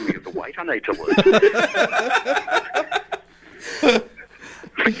remind me of the weight I need to lose.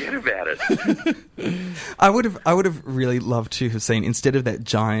 Forget about it. I would have really loved to have seen, instead of that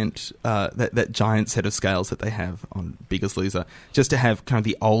giant that giant set of scales that they have on Biggest Loser, just to have kind of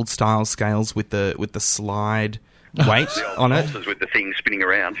the old style scales with the slide weight on it, with the thing spinning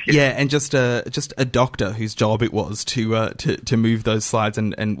around. Yeah, and just a doctor whose job it was to move those slides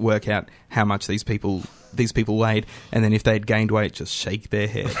and work out how much these people weighed, and then if they'd gained weight, just shake their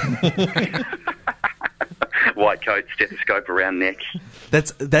head. White coat, stethoscope around neck.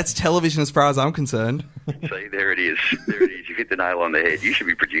 That's television as far as I'm concerned. See, there it is. You've hit the nail on the head. You should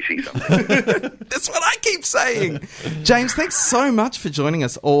be producing something. That's what I keep saying. James, thanks so much for joining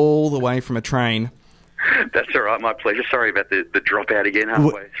us all the way from a train. That's all right, my pleasure. Sorry about the dropout again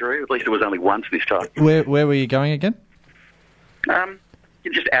halfway through. At least it was only once this time. Where were you going again?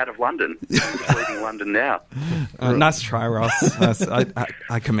 You're just out of London. I'm just leaving London now. Nice try, Ross.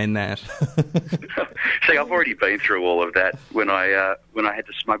 I commend that. See, I've already been through all of that when I had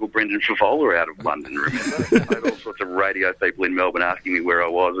to smuggle Brendan Favola out of London, remember? I had all sorts of radio people in Melbourne asking me where I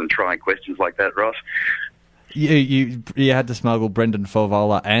was and trying questions like that, Ross. You had to smuggle Brendan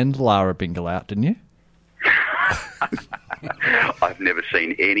Favola and Lara Bingle out, didn't you? I've never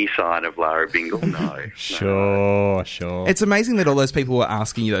seen any sign of Lara Bingle, no. Sure. It's amazing that all those people were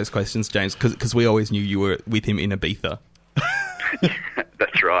asking you those questions, James, because we always knew you were with him in Ibiza.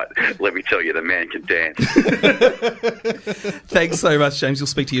 That's right. Let me tell you, the man can dance. Thanks so much, James. We'll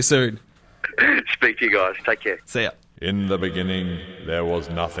speak to you soon. Speak to you guys. Take care. See ya. In the beginning there was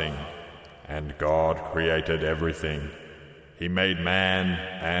nothing, and God created everything. He made man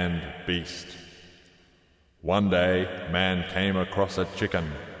and beast. One day, man came across a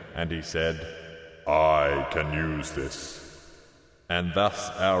chicken, and he said, "I can use this." And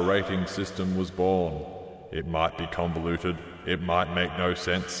thus our rating system was born. It might be convoluted, it might make no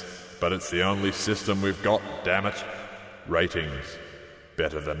sense, but it's the only system we've got, damn it. Ratings.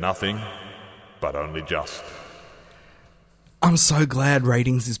 Better than nothing, but only just. I'm so glad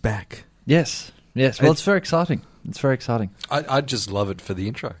Ratings is back. Yes. Well, it's very exciting. I just love it for the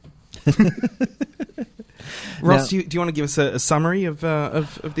intro. Ross, do you want to give us a summary of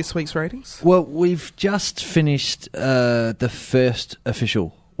this week's ratings? Well, we've just finished the first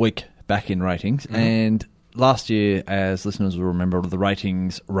official week back in ratings, and last year, as listeners will remember, the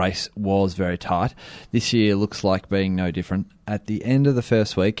ratings race was very tight. This year looks like being no different. At the end of the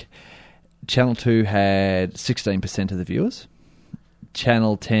first week, Channel 2 had 16% of the viewers.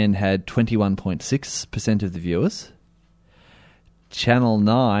 Channel 10 had 21.6% of the viewers. Channel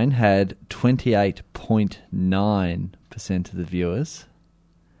 9 had 28.9% of the viewers,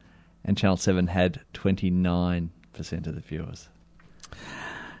 and Channel 7 had 29% of the viewers.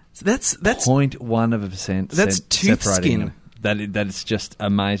 So that's 0.1%. That's tooth separating skin. them. That is just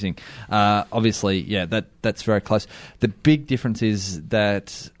amazing. Obviously, that's very close. The big difference is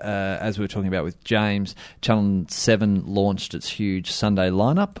that, as we were talking about with James, Channel 7 launched its huge Sunday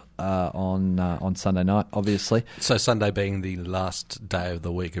lineup on Sunday night, obviously. So Sunday being the last day of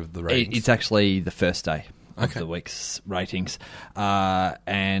the week of the ratings? It's actually the first day. of the week's ratings.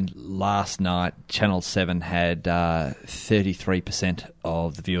 And last night, Channel 7 had 33%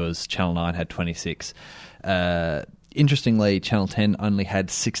 of the viewers. Channel 9 had 26%. Interestingly, Channel 10 only had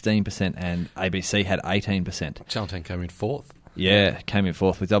 16% and ABC had 18%. Channel 10 came in fourth. Yeah, came in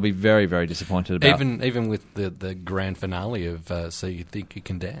fourth, which I'll be very, very disappointed about. Even with the grand finale of So You Think You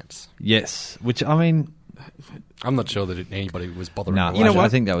Can Dance. Yes, which, I mean... I'm not sure that anybody was bothering. No, to You know watch what? I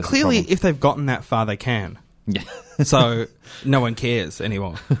think that was the clearly, problem. if they've gotten that far, they can. Yeah. So no one cares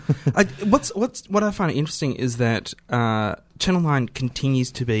anymore. What I find interesting is that Channel 9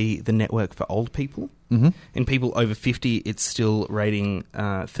 continues to be the network for old people. Mm-hmm. And people over 50, it's still rating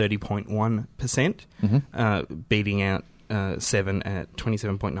 30.1%, beating out 7 at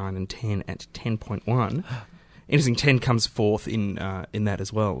 27.9 and 10 at 10.1. Interesting, 10 comes fourth in that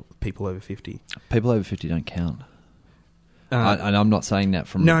as well, people over 50. People over 50 don't count. And I'm not saying that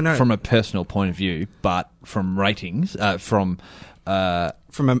from a personal point of view, but from ratings, from a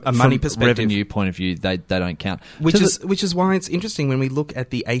money perspective, revenue point of view, they don't count. Which is why it's interesting when we look at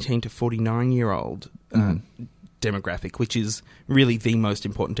the 18 to 49-year-old demographic, which is really the most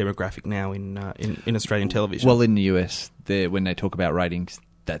important demographic now in Australian television. Well, in the US, when they talk about ratings,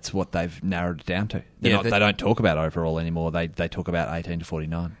 that's what they've narrowed it down to. They don't talk about overall anymore. They talk about 18 to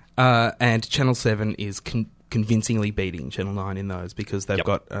 49. And Channel 7 is convincingly beating Channel 9 in those because they've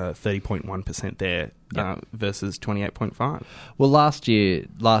got 30.1% there versus 28.5%. Well, last year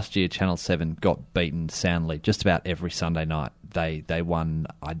Channel 7 got beaten soundly just about every Sunday night. They won.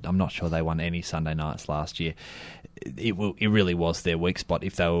 I'm not sure they won any Sunday nights last year. It really was their weak spot.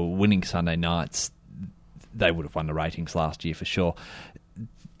 If they were winning Sunday nights, they would have won the ratings last year for sure.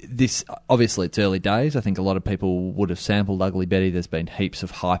 This, obviously, it's early days. I think a lot of people would have sampled Ugly Betty. There's been heaps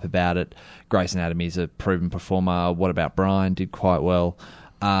of hype about it. Grey's Anatomy is a proven performer. What About Brian did quite well,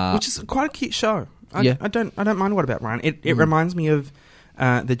 which is quite a cute show. I don't mind What About Brian. It reminds me of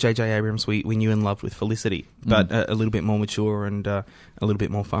the J.J. Abrams we knew and loved with Felicity, but a little bit more mature and a little bit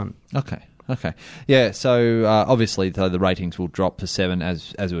more fun. Okay. Yeah, so obviously the ratings will drop to 7,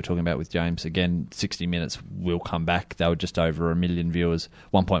 as we were talking about with James. Again, 60 Minutes will come back. They were just over 1 million viewers,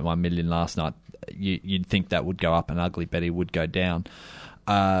 1.1 million last night. You'd think that would go up and Ugly Betty would go down.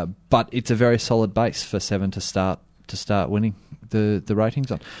 But it's a very solid base for 7 to start winning the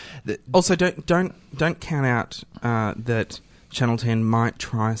ratings on. Also, don't count out that Channel 10 might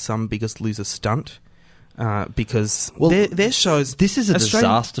try some Biggest Loser stunt. Because their shows... This is a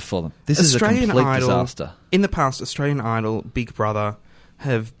disaster for them. This is a complete disaster. In the past, Australian Idol, Big Brother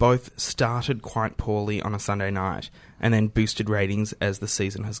have both started quite poorly on a Sunday night and then boosted ratings as the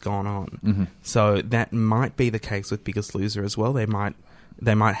season has gone on. Mm-hmm. So that might be the case with Biggest Loser as well. They might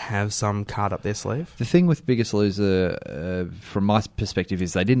have some card up their sleeve. The thing with Biggest Loser, from my perspective,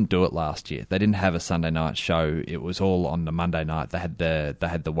 is they didn't do it last year. They didn't have a Sunday night show. It was all on the Monday night. They had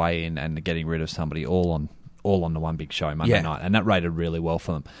the weigh-in and the getting rid of somebody all on the one big show Monday night, and that rated really well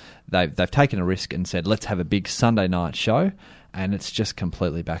for them. They've taken a risk and said, let's have a big Sunday night show, and it's just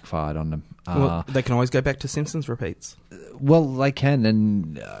completely backfired on them. Well, they can always go back to Simpsons repeats. Well, they can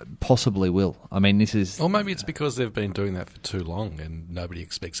and possibly will. I mean, this is... Or maybe it's because they've been doing that for too long and nobody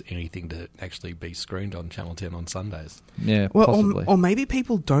expects anything to actually be screened on Channel 10 on Sundays. Yeah, possibly. Or maybe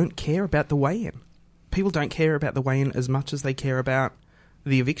people don't care about the weigh-in. People don't care about the weigh-in as much as they care about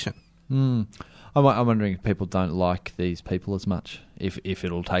the eviction. I'm wondering if people don't like these people as much. If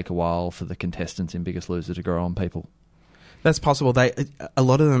it'll take a while for the contestants in Biggest Loser to grow on people. That's possible. A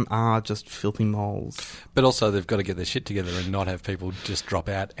lot of them are just filthy moles. But also they've got to get their shit together and not have people just drop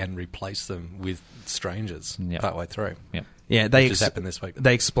out and replace them with strangers partway through. Yep. Yeah, which just happened this week.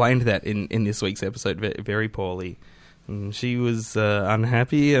 They explained that in this week's episode very poorly. She was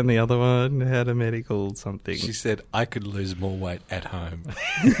unhappy and the other one had a medical something. She said, I could lose more weight at home.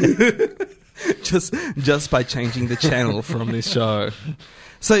 just by changing the channel from this show.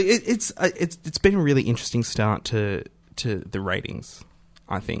 So it's been a really interesting start to the ratings,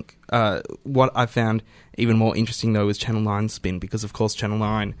 I think. What I found even more interesting, though, was Channel 9's spin, because, of course, Channel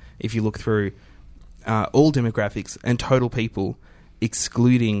 9, if you look through all demographics and total people,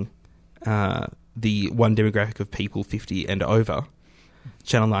 excluding the one demographic of people 50 and over,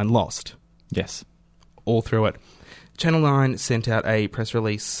 Channel 9 lost. Yes. All through it. Channel 9 sent out a press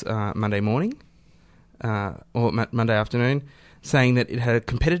release Monday morning, or Monday afternoon, saying that it had a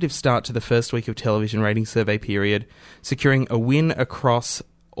competitive start to the first week of television rating survey period, securing a win across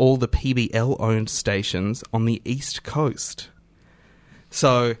all the PBL-owned stations on the East Coast.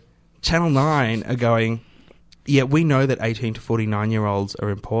 So, Channel 9 are going, yeah, we know that 18 to 49-year-olds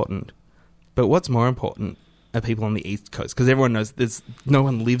are important, but what's more important are people on the East Coast, because everyone knows no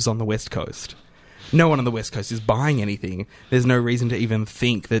one lives on the West Coast. No one on the West Coast is buying anything. There's no reason to even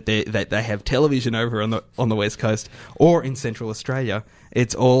think that they have television over on the West Coast or in Central Australia.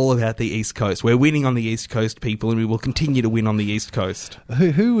 It's all about the East Coast. We're winning on the East Coast, people, and we will continue to win on the East Coast.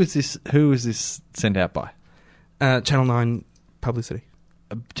 Who was this? Who was this sent out by? Channel 9 Publicity.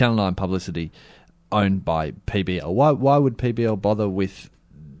 Channel 9 Publicity, owned by PBL. Why would PBL bother with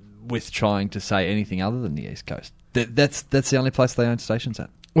trying to say anything other than the East Coast? That's the only place they own stations at.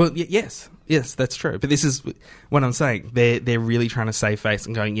 Well, yes, that's true. But this is what I'm saying. They're really trying to save face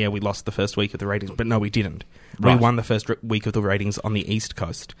and going, yeah, we lost the first week of the ratings, but no, we didn't. Right. We won the first week of the ratings on the East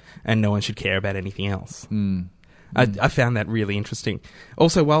Coast, and no one should care about anything else. I found that really interesting.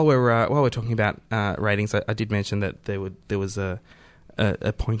 Also, while we're talking about ratings, I did mention that there was a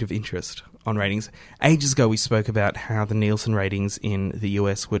point of interest on ratings. Ages ago, we spoke about how the Nielsen ratings in the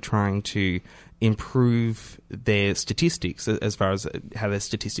US were trying to improve their statistics as far as how their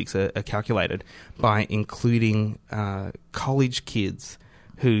statistics are calculated by including college kids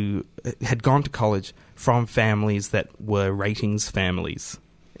who had gone to college from families that were ratings families,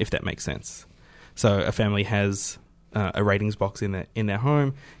 if that makes sense. So a family has a ratings box in their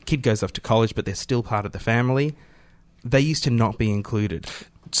home. Kid goes off to college, but they're still part of the family. They used to not be included.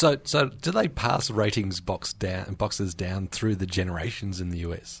 So do they pass ratings boxes down through the generations in the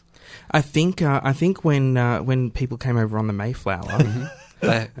US? I think when people came over on the Mayflower,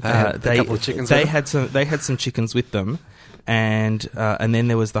 they had a couple of chickens. They had some chickens with them, and then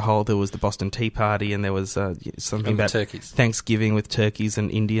there was the Boston Tea Party, and there was something about turkeys. Thanksgiving with turkeys and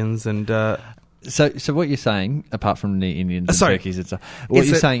Indians and. So what you're saying, apart from the Indians and turkeys, what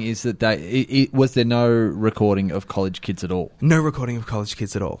you're saying is that was there no recording of college kids at all? No recording of college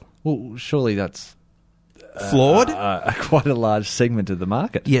kids at all. Well, surely that's flawed. Quite a large segment of the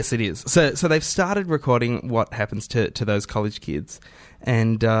market. Yes, it is. So they've started recording what happens to those college kids,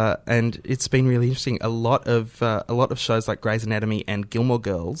 and it's been really interesting. A lot of shows like Grey's Anatomy and Gilmore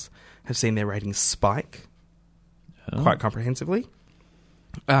Girls have seen their ratings spike quite comprehensively.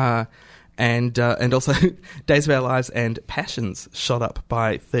 And also, Days of Our Lives and Passions shot up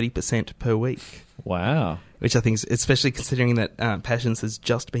by 30% per week. Wow. Which I think is, especially considering that Passions has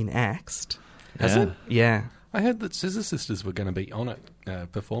just been axed. Has it? Yeah. I heard that Scissor Sisters were going to be on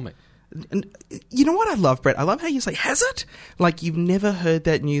it performing. And you know what I love, Brett? I love how you say, has it? Like you've never heard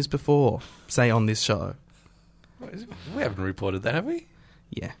that news before, say, on this show. We haven't reported that, have we?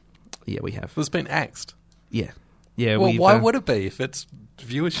 Yeah. Yeah, we have. It's been axed. Yeah. Yeah. Well, why would it be if its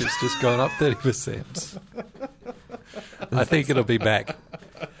viewership's just gone up 30%? I think it'll be back.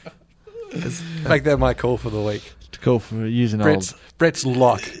 Make that my call for the week. To call for using Brett's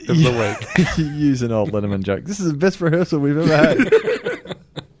lock of the week. Use an old Letterman joke. This is the best rehearsal we've ever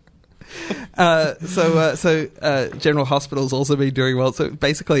had. So General Hospital's also been doing well. So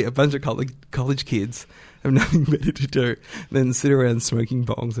basically, a bunch of college kids have nothing better to do than sit around smoking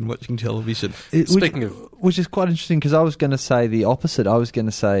bongs and watching television. Which is quite interesting, because I was going to say the opposite. I was going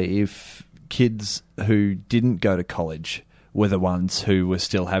to say if kids who didn't go to college were the ones who were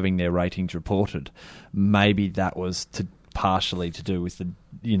still having their ratings reported, maybe that was partially to do with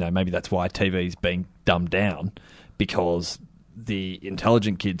maybe that's why TV's being dumbed down, because the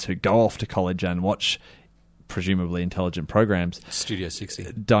intelligent kids who go off to college and watch presumably intelligent programs, Studio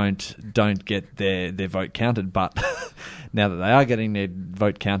 60, don't get their vote counted. But now that they are getting their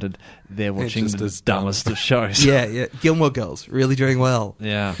vote counted, they're watching the dumbest of shows. Yeah. Gilmore Girls really doing well.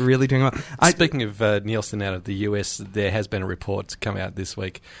 Yeah, really doing well. Speaking of Nielsen out of the US, there has been a report come out this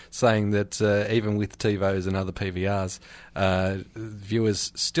week saying that even with TiVos and other PVRs,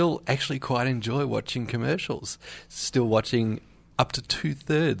 viewers still actually quite enjoy watching commercials. Still watching up to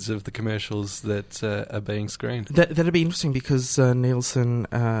 2/3 of the commercials that are being screened. That'd be interesting, because Nielsen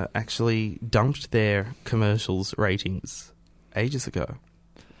actually dumped their commercials ratings ages ago,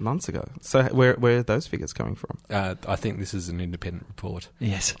 months ago. So where are those figures coming from? I think this is an independent report.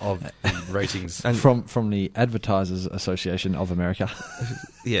 Yes, of the ratings and from the Advertisers Association of America.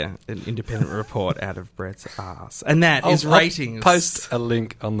 Yeah, an independent report out of Brett's ass, and that is ratings. I'll post a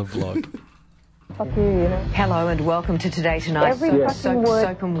link on the blog. Fuck you, you know. Hello and welcome to Today Tonight. Every fucking word.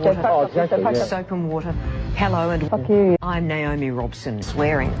 Soap and water. Oh, exactly, yeah. Soap and water. Hello and fuck you. I'm Naomi Robson.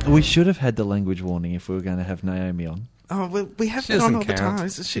 Swearing. We should have had the language warning if we were going to have Naomi on. Oh, well, we have it on all the time.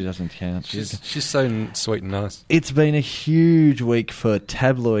 She doesn't count. She's so sweet and nice. It's been a huge week for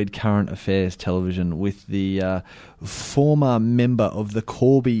tabloid current affairs television, with the former member of the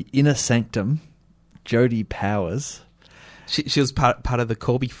Corby Inner Sanctum, Jodie Powers. She was part of the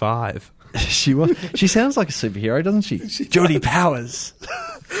Corby Five. She was. She sounds like a superhero, doesn't she? Jodie Powers.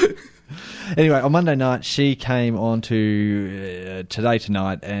 Anyway, on Monday night, she came on to Today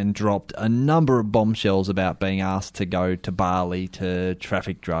Tonight and dropped a number of bombshells about being asked to go to Bali to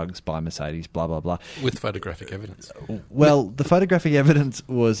traffic drugs by Mercedes, blah, blah, blah. With photographic evidence. Well, the photographic evidence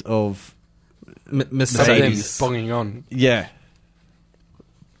was of... Mercedes. Them bonging on. Yeah.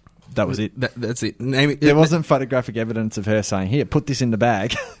 That was it. That's it. There wasn't photographic evidence of her saying, here, put this in the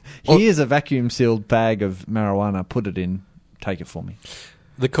bag. Here's a vacuum-sealed bag of marijuana. Put it in. Take it for me.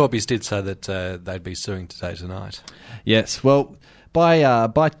 The Corbys did say that they'd be suing Today Tonight. Yes. Well, by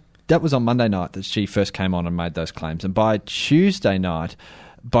that was on Monday night that she first came on and made those claims. And by Tuesday night,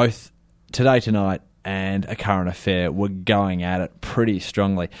 both Today Tonight and A Current Affair were going at it pretty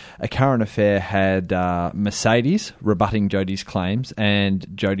strongly. A Current Affair had Mercedes rebutting Jodie's claims and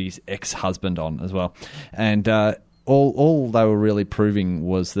Jodie's ex-husband on as well. And all they were really proving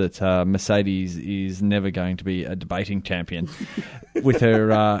was that Mercedes is never going to be a debating champion. With her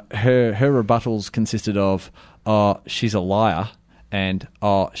rebuttals consisted of, she's a liar and,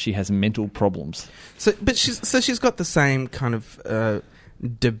 she has mental problems. So she's got the same kind of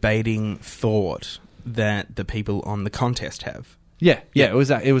debating thought that the people on the contest have. Yeah, it was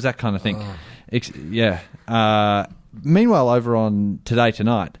that kind of thing. Meanwhile, over on Today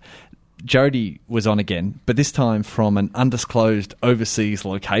Tonight, Jodie was on again, but this time from an undisclosed overseas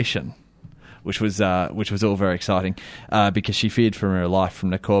location, which was all very exciting because she feared for her life from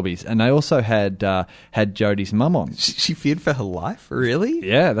the Corbys, and they also had Jodie's mum on. She feared for her life, really?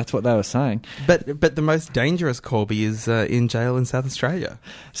 Yeah, that's what they were saying. But the most dangerous Corby is in jail in South Australia.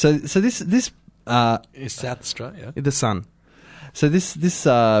 So this Is South Australia? The Sun. So this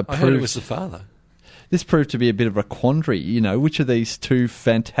I heard it was the father. This proved to be a bit of a quandary, which of these two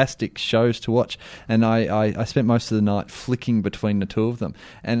fantastic shows to watch? And I spent most of the night flicking between the two of them.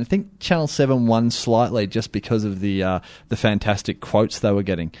 And I think Channel 7 won slightly just because of the fantastic quotes they were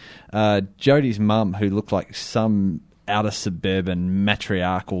getting. Jodie's mum, who looked like some outer suburban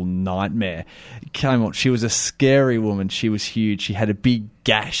matriarchal nightmare, came on. She was a scary woman. She was huge. She had a big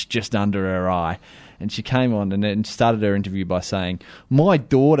gash just under her eye. And she came on and then started her interview by saying, my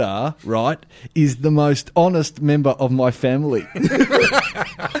daughter, right, is the most honest member of my family.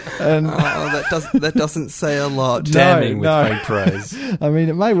 And that doesn't say a lot. Damning with fake praise. I mean,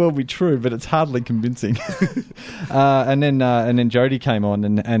 it may well be true, but it's hardly convincing. And then Jodie came on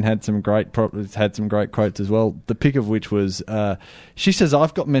and had some great quotes as well. The pick of which was, she says,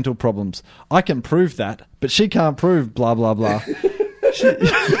 I've got mental problems. I can prove that, but she can't prove blah, blah, blah.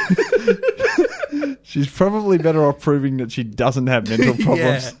 She's probably better off proving that she doesn't have mental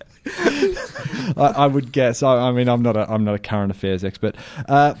problems. Yeah. I would guess. I mean, I'm not a current affairs expert.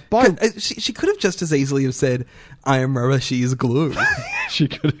 She could have just as easily have said, "I am rubber, she is glue." She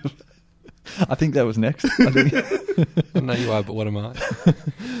could have. I think that was next. I know you are, but what am I?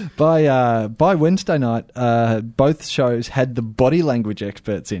 By Wednesday night, both shows had the body language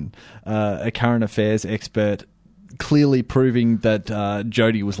experts in. A current affairs expert clearly proving that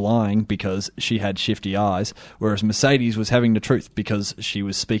Jodie was lying because she had shifty eyes, whereas Mercedes was having the truth because she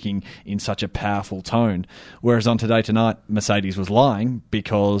was speaking in such a powerful tone. Whereas on Today Tonight, Mercedes was lying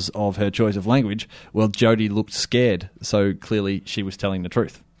because of her choice of language. Well, Jodie looked scared, so clearly she was telling the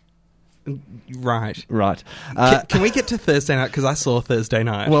truth. Right. Can we get to Thursday night? Because I saw Thursday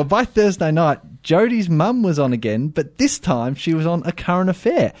night. Well, by Thursday night, Jodie's mum was on again, but this time she was on A Current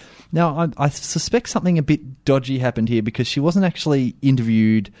Affair. Now, I suspect something a bit dodgy happened here because she wasn't actually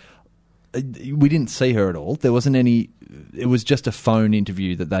interviewed. We didn't see her at all. There wasn't any. It was just a phone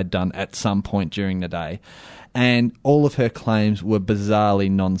interview that they'd done at some point during the day. And all of her claims were bizarrely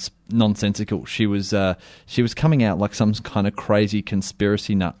nonsensical. She was coming out like some kind of crazy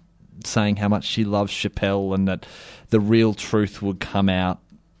conspiracy nut, saying how much she loves Chappelle and that the real truth would come out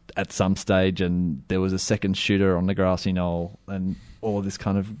at some stage and there was a second shooter on the grassy knoll and all of this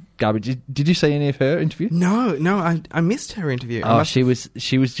kind of garbage. Did you see any of her interview? No, I missed her interview. She was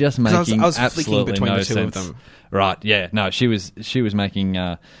just making I was absolutely between no the two sense. of them. Right? Yeah. No, she was making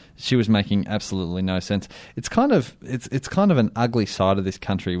absolutely no sense. It's kind of an ugly side of this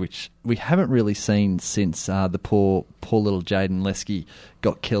country which we haven't really seen since the poor little Jaden Lesky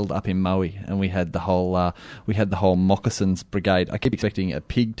got killed up in Maui, and we had the whole Moccasins Brigade. I keep expecting a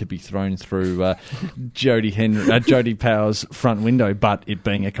pig to be thrown through Jodie Power's front window, but it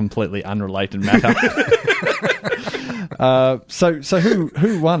being a completely unrelated matter. So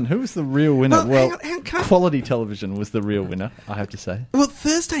who won? Who was the real winner? Well, hang on, Quality Television was the real winner, I have to say. Well,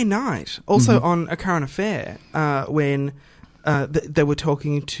 Thursday night, also on A Current Affair, when they were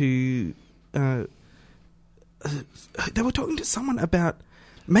talking to someone about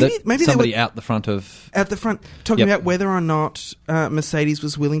Maybe they somebody were out the front of. at the front talking Yep. about whether or not Mercedes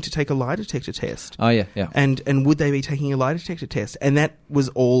was willing to take a lie detector test. Oh yeah, yeah. And would they be taking a lie detector test? And that was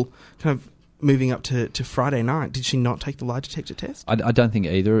all kind of moving up to Friday night. Did she not take the lie detector test? I don't think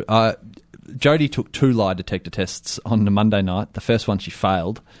either. Jodie took 2 lie detector tests on the Monday night. The first one she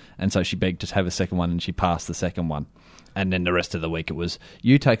failed, and so she begged to have a second one, and she passed the second one. And then the rest of the week it was,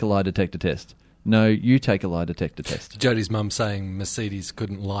 you take a lie detector test. No, you take a lie detector test. Jodie's mum saying Mercedes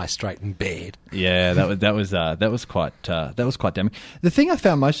couldn't lie straight in bed. Yeah, that was quite damning. The thing I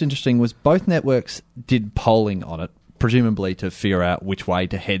found most interesting was both networks did polling on it, presumably to figure out which way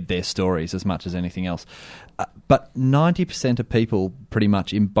to head their stories as much as anything else. But 90% of people, pretty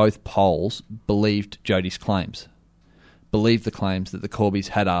much in both polls, believed Jodie's claims. Believed the claims that the Corbys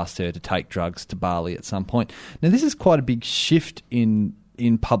had asked her to take drugs to Bali at some point. Now, this is quite a big shift in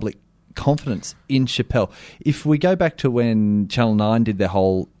public confidence in Chappelle. If we go back to when Channel 9 did their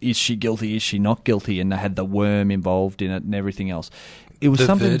whole is she guilty, is she not guilty, and they had the worm involved in it and everything else, it was The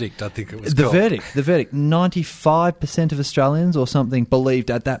something. verdict, I think it was The called. verdict. 95% of Australians or something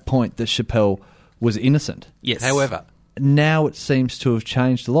believed at that point that Chappelle was innocent. Yes. However, Now it seems to have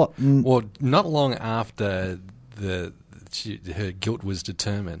changed a lot. well, not long after her guilt was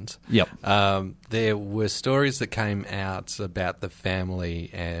determined, Yep. there were stories that came out about the family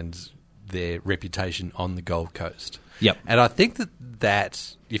and their reputation on the Gold Coast. Yep. And I think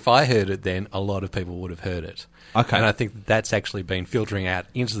that if I heard it then, a lot of people would have heard it. Okay. And I think that's actually been filtering out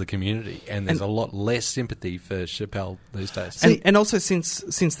into the community, and there's a lot less sympathy for Chappelle these days. And also since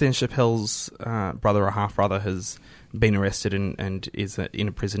then, Chappelle's brother or half-brother has been arrested and is in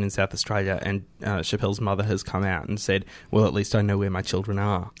a prison in South Australia, and Chappelle's mother has come out and said, well, at least I know where my children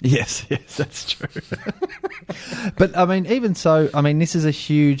are. Yes, that's true. But, I mean, even so, I mean, this is a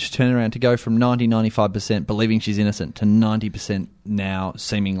huge turnaround to go from 95% believing she's innocent to 90% now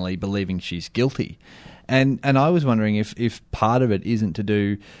seemingly believing she's guilty. And I was wondering if part of it isn't to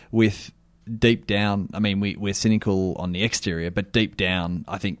do with deep down, I mean, we're cynical on the exterior, but deep down,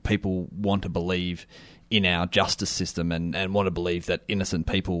 I think people want to believe in our justice system and want to believe that innocent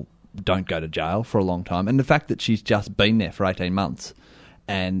people don't go to jail for a long time. And the fact that she's just been there for 18 months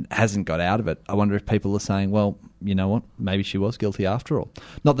and hasn't got out of it, I wonder if people are saying, well, you know what, maybe she was guilty after all.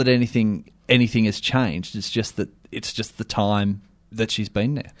 Not that anything has changed, it's just the time that she's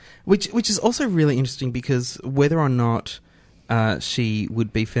been there. Which is also really interesting, because whether or not she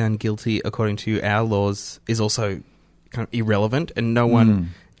would be found guilty according to our laws is also kind of irrelevant, and no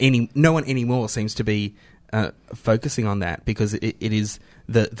one anymore seems to be focusing on that, because it is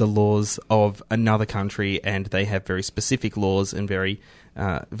the laws of another country, and they have very specific laws and very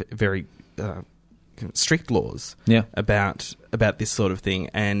strict laws about this sort of thing.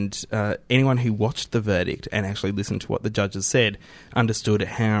 And anyone who watched the verdict and actually listened to what the judges said understood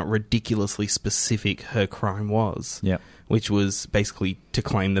how ridiculously specific her crime was, which was basically to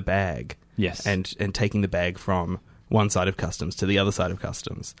claim the bag. Yes. And taking the bag from one side of customs to the other side of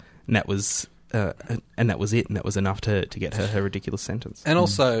customs. And that was it, and that was enough to get her ridiculous sentence. And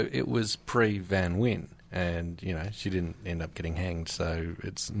also, it was pre-Van Wyn, and, you know, she didn't end up getting hanged, so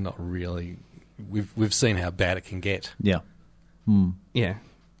it's not really... We've seen how bad it can get. Yeah. Yeah.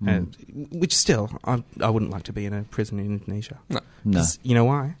 And, which still, I wouldn't like to be in a prison in Indonesia. No. 'Cause you know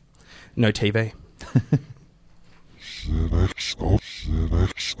why? No TV.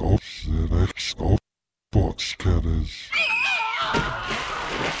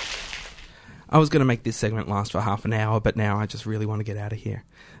 I was going to make this segment last for half an hour, but now I just really want to get out of here.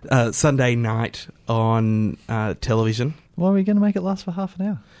 Sunday night on television. Why are we going to make it last for half an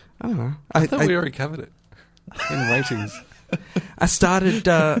hour? I don't know. I thought we already covered it in ratings. I started...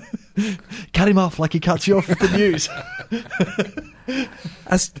 Cut him off like he cuts you off with the news.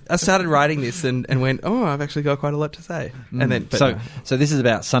 I started writing this and went, oh, I've actually got quite a lot to say. And then, So this is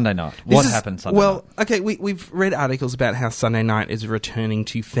about Sunday night. What happened Sunday night? Well, okay, we've read articles about how Sunday night is returning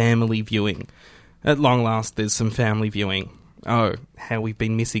to family viewing. At long last, there's some family viewing. Oh, how we've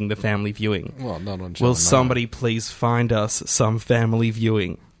been missing the family viewing. Well, not on Will somebody please find us some family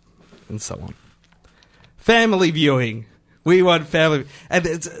viewing? And so on. Family viewing. We want family. And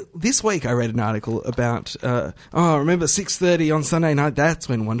this week I read an article about, remember 6:30 on Sunday night? That's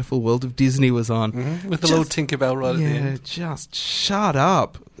when Wonderful World of Disney was on. Mm-hmm. With the little Tinkerbell right at the end. Yeah, just shut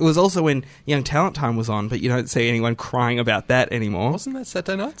up. It was also when Young Talent Time was on, but you don't see anyone crying about that anymore. Wasn't that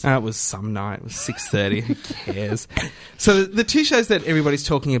Saturday night? It was some night. It was 6:30. Who cares? So the two shows that everybody's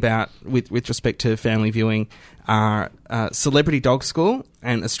talking about with respect to family viewing are Celebrity Dog School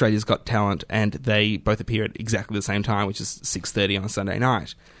and Australia's Got Talent, and they both appear at exactly the same time, which is 6:30 on a Sunday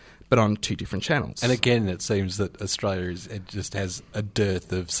night. but on 2 different channels. And again, it seems that Australia it just has a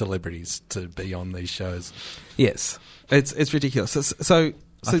dearth of celebrities to be on these shows. Yes, it's ridiculous. So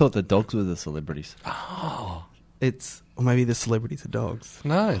I thought the dogs were the celebrities. it's, or maybe the celebrities are dogs.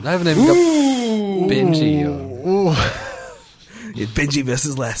 No, they haven't even got Benji. It's Benji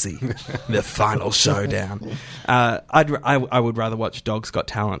versus Lassie, the final showdown. I would rather watch Dogs Got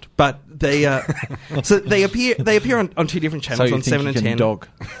Talent, but they so they appear on 2 different channels, So you on think 7 you and can 10. dog?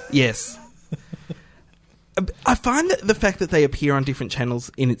 Yes. I find that the fact that they appear on different channels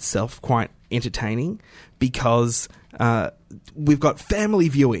in itself quite entertaining, because we've got family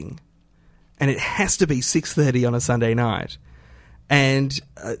viewing, and it has to be 6:30 on a Sunday night, and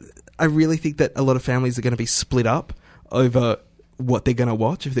I really think that a lot of families are going to be split up over what they're going to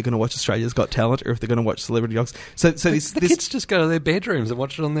watch, if they're going to watch Australia's Got Talent or if they're going to watch Celebrity Dogs. So The kids just go to their bedrooms and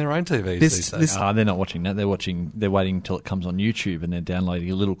watch it on their own TVs these days. They're not watching that. They're waiting until it comes on YouTube, and they're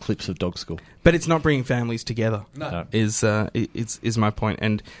downloading little clips of Dog School. But it's not bringing families together. No. Is my point.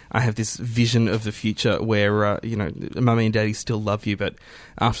 And I have this vision of the future where mummy and daddy still love you, but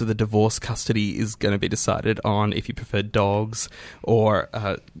after the divorce, custody is going to be decided on if you prefer dogs or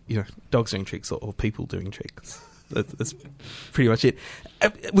dogs doing tricks or people doing tricks. That's pretty much it.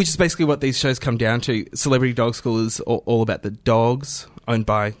 Which is basically what these shows come down to. Celebrity Dog School is all about the dogs owned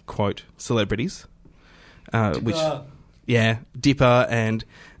by, quote, celebrities. Dipper and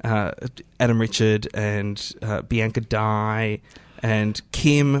Adam Richard and Bianca Dye and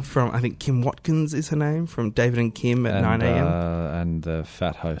Kim from, I think Kim Watkins is her name, from David and Kim at 9am. And the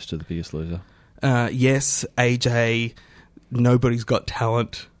fat host of The Biggest Loser. Yes, AJ, Nobody's Got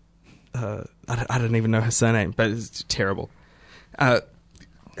Talent. I don't even know her surname, but it's terrible.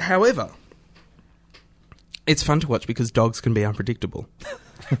 However, it's fun to watch because dogs can be unpredictable.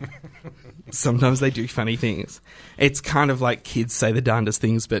 Sometimes they do funny things. It's kind of like kids say the darndest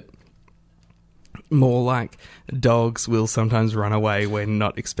things, but more like dogs will sometimes run away when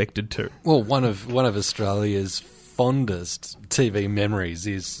not expected to. Well, one of Australia's fondest TV memories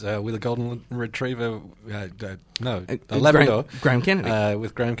is with a golden retriever. A Labrador. Graham Kennedy.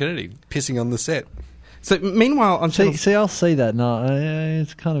 With Graham Kennedy pissing on the set. So meanwhile, on Channel... See, I'll see that. No,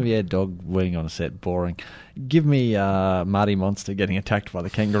 it's kind of, dog weeing on a set, boring. Give me Marty Monster getting attacked by the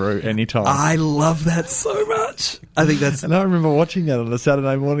kangaroo anytime. I love that so much. I think that's... And I remember watching that on a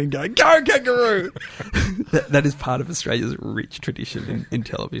Saturday morning going, go kangaroo! that is part of Australia's rich tradition in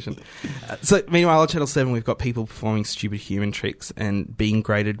television. So meanwhile, on Channel 7, we've got people performing stupid human tricks and being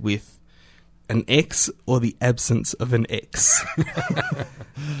graded with an X or the absence of an X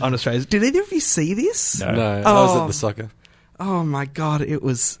on Australia. Did either of you see this? No, I was at the soccer. Oh my God, it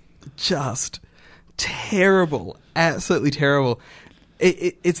was just terrible. Absolutely terrible.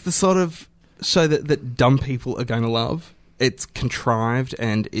 It's the sort of show that dumb people are going to love. It's contrived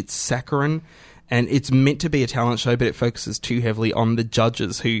and it's saccharine, and it's meant to be a talent show, but it focuses too heavily on the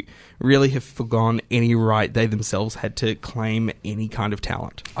judges who really have forgone any right they themselves had to claim any kind of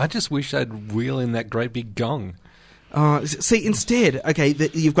talent. I just wish they'd wheel in that great big gong. See, instead,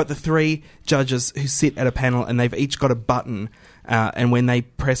 you've got the 3 judges who sit at a panel and they've each got a button, and when they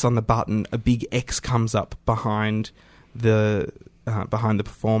press on the button, a big X comes up behind the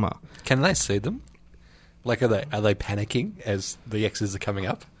performer. Can they see them? Like, are they panicking as the X's are coming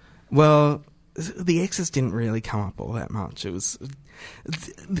up? Well, the X's didn't really come up all that much. It was...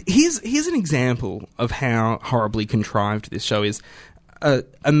 Here's an example of how horribly contrived this show is.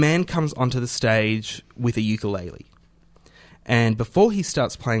 A man comes onto the stage with a ukulele, and before he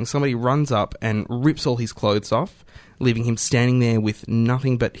starts playing, somebody runs up and rips all his clothes off, leaving him standing there with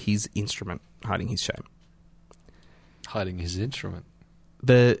nothing but his instrument, hiding his shame. Hiding his instrument?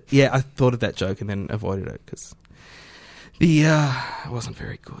 I thought of that joke and then avoided it because... it wasn't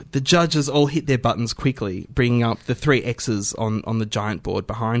very good. The judges all hit their buttons quickly, bringing up the 3 X's on the giant board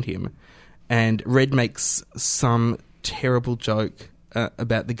behind him. And Red makes some terrible joke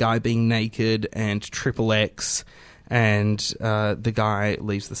about the guy being naked and triple X, and the guy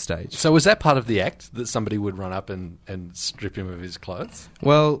leaves the stage. So was that part of the act, that somebody would run up and strip him of his clothes?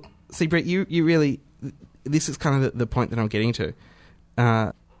 Well, see, Brett, you really... This is kind of the point that I'm getting to.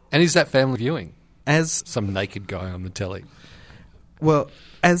 And is that family viewing? As some naked guy on the telly. Well,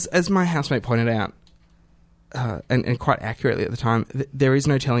 as my housemate pointed out, and quite accurately at the time, there is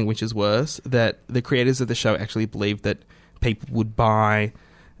no telling which is worse. That the creators of the show actually believed that people would buy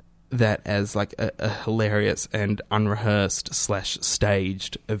that as like a hilarious and unrehearsed /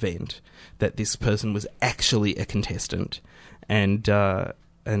 staged event. That this person was actually a contestant, and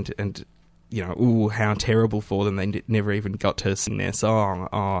ooh, how terrible for them. They never even got to sing their song.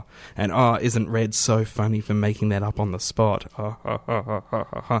 Isn't Red so funny for making that up on the spot?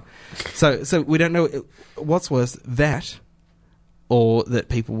 So we don't know what's worse, that or that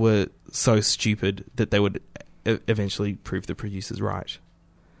people were so stupid that they would eventually prove the producers right.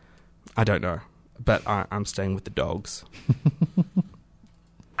 I don't know, but I'm staying with the dogs.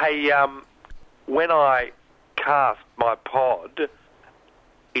 Hey, when I cast my pod,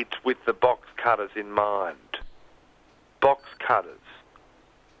 it's with the box cutters in mind. Box cutters.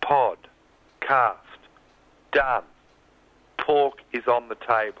 Pod. Cast. Done. Pork is on the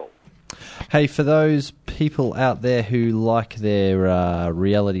table. Hey, for those people out there who like their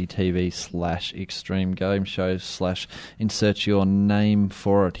reality TV / extreme game shows / insert your name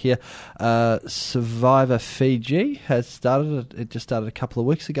for it here, Survivor Fiji has started. It just started a couple of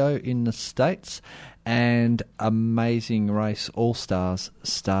weeks ago in the States, and Amazing Race All Stars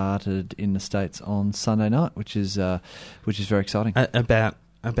started in the States on Sunday night, which is very exciting.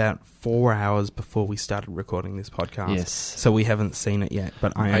 About 4 hours before we started recording this podcast. Yes. So we haven't seen it yet,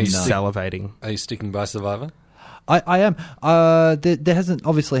 but I am salivating. Are you sticking by Survivor? I am. There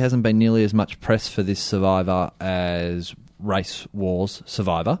hasn't been nearly as much press for this Survivor as Race Wars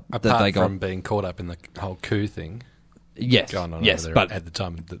Survivor. Apart from being caught up in the whole coup thing. Yes, going on yes, over there but at the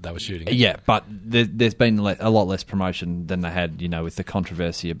time that they were shooting it. Yeah, but there's been a lot less promotion than they had, with the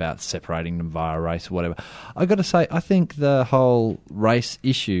controversy about separating them via race or whatever. I got to say, I think the whole race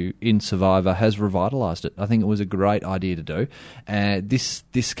issue in Survivor has revitalised it. I think it was a great idea to do.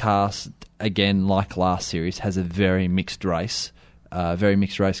 This cast, again, like last series, has a very mixed race. Very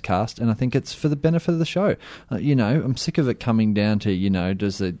mixed race cast, and I think it's for the benefit of the show. I'm sick of it coming down to,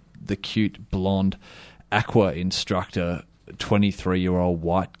 does the cute blonde aqua instructor 23-year-old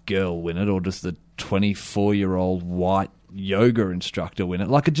white girl win it, or does the 24-year-old white yoga instructor win it?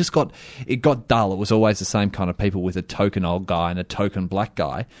 Like, it got dull. It was always the same kind of people with a token old guy and a token black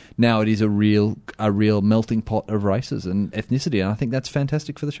guy. Now it is a real melting pot of races and ethnicity, and I think that's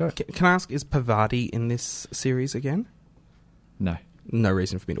fantastic for the show. Can I ask, is Parvati in this series again? No. No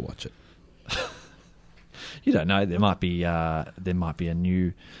reason for me to watch it. You don't know. There might be a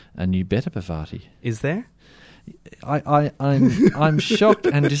new better Parvati. Is there? I'm shocked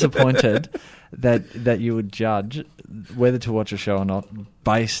and disappointed that you would judge whether to watch a show or not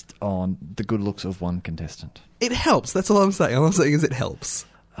based on the good looks of one contestant. It helps. That's all I'm saying. All I'm saying is it helps.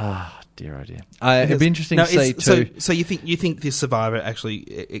 Dear, oh dear. It'd be interesting to see too. So you think this Survivor actually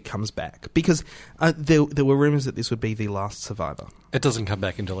it comes back, because there were rumours that this would be the last Survivor. It doesn't come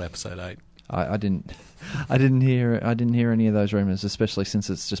back until episode 8. I didn't hear any of those rumours, especially since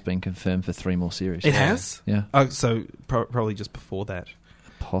it's just been confirmed for 3 more series. It has? Yeah. Oh, so probably just before that.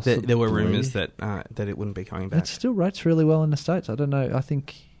 Possibly. There were rumours that it wouldn't be coming back. It still rates really well in the States. I don't know.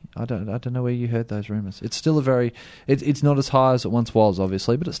 I don't know where you heard those rumours. It's still it's not as high as it once was,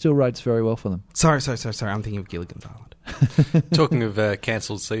 obviously, but it still rates very well for them. Sorry. I'm thinking of Gilligan's Island. Talking of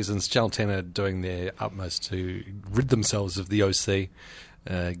cancelled seasons, Channel 10 are doing their utmost to rid themselves of the OC.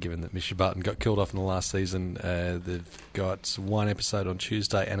 Given that Misha Barton got killed off in the last season, they've got 1 episode on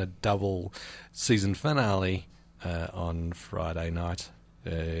Tuesday and a double season finale on Friday night.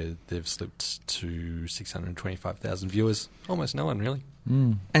 They've slipped to 625,000 viewers. Almost no one, really.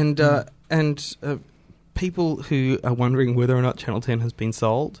 Mm. And people who are wondering whether or not Channel 10 has been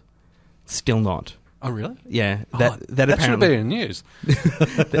sold, still not. Oh, really? Yeah. That apparently should be in the news.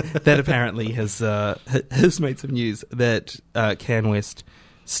 that apparently has made some news that Can West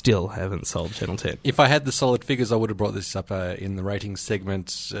still haven't sold Channel 10. If I had the solid figures, I would have brought this up in the ratings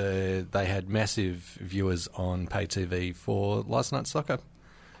segment. They had massive viewers on pay TV for last night's soccer.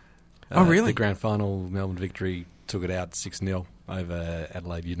 Oh, really? The grand final, Melbourne Victory took it out 6-0 over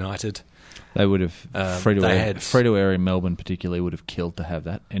Adelaide United. They would have free-to-air in Melbourne particularly would have killed to have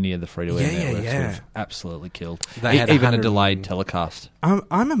that. Any of the free-to-air networks would have absolutely killed. They had even a delayed telecast.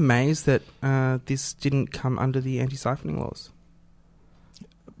 I'm amazed that this didn't come under the anti-siphoning laws.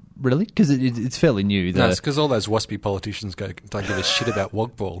 Really? Because it's fairly new. No, it's because all those waspy politicians don't give a shit about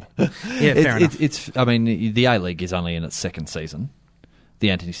Wogball. Yeah, fair enough. I mean, the A-League is only in its 2nd season.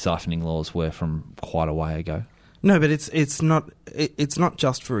 The anti-siphoning laws were from quite a way ago. No, but it's not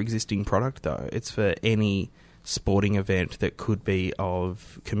just for existing product though. It's for any sporting event that could be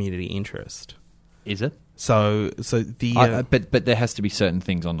of community interest. Is it? So the but there has to be certain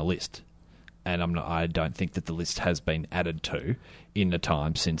things on the list, and I don't think that the list has been added to in the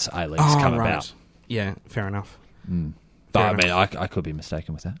time since A-League's come about. Yeah, fair enough. Mm. But I mean, I could be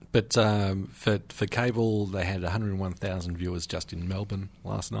mistaken with that. But for cable, they had 101,000 viewers just in Melbourne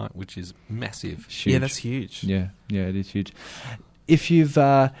last night, which is massive. Huge. Yeah, that's huge. Yeah, it is huge. If you've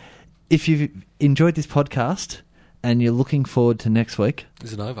if you've enjoyed this podcast and you're looking forward to next week,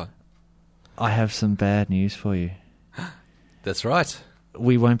 Is it over? I have some bad news for you. That's right.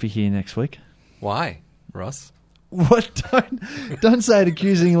 We won't be here next week. Why, Ross? What? Don't say it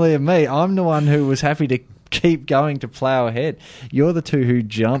accusingly of me. I'm the one who was happy to keep going to plough ahead. You're the two who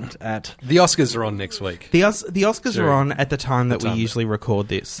jumped at... The Oscars are on next week. The Oscars Sure. are on at the time that The time we usually record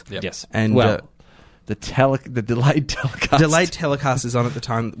this. Yep. Yes. And the delayed telecast. delayed telecast is on at the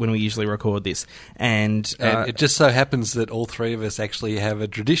time when we usually record this. And it just so happens that all three of us actually have a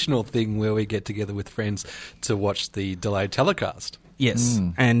traditional thing where we get together with friends to watch the delayed telecast. yes,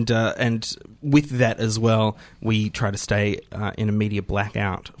 and with that as well, we try to stay in a media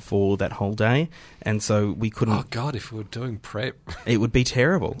blackout for that whole day, and so we couldn't. Oh, God, if we were doing prep. It would be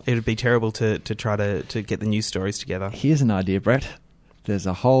terrible. It would be terrible to try to get the news stories together. Here's an idea, Brett. There's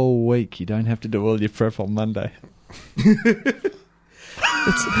a whole week. You don't have to do all your prep on Monday.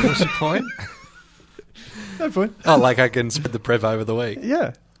 What's your point? No point. Oh, like I can spread the prep over the week.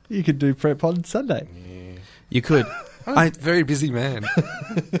 Yeah. You could do prep on Sunday. You could. I'm a very busy man.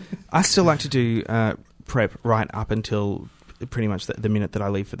 I still like to do prep right up until pretty much the minute that I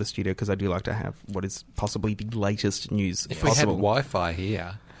leave for the studio, because I do like to have what is possibly the latest news If we had possible. Wi-Fi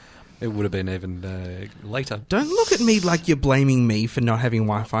here, it would have been even later. Don't look at me like you're blaming me for not having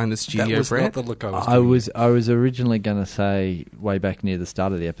Wi-Fi in the studio, That was Brett. not the look I was I doing. was originally going to say, way back near the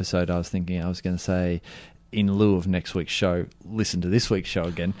start of the episode, I was going to say, in lieu of next week's show, listen to this week's show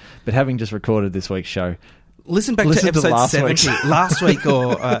again. But having just recorded this week's show, Listen back Listen to to episode last 70, week's. last week,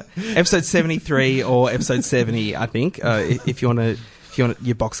 or episode 73 or episode 70, I think. If you want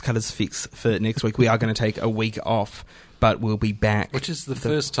your box cutters fix for next week, we are going to take a week off, but we'll be back. Which is the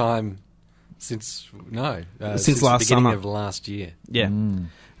first time since Since last last the beginning summer. of last year.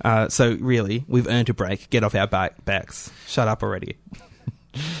 Yeah. So really, we've earned a break. Get off our backs. Shut up already.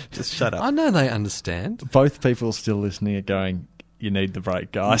 Just shut up. I know they understand. both people still listening are going, you need the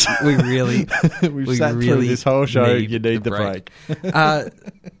break, guys. We really, We've sat through this whole show, you need the break.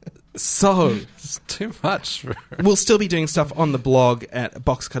 So It's too much. we'll still be doing stuff on the blog at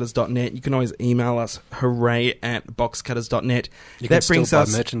boxcutters.net. You can always email us, hooray@boxcutters.net. You can That still brings buy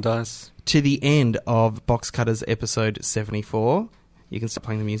us merchandise. to the end of Box Cutters episode 74. You can start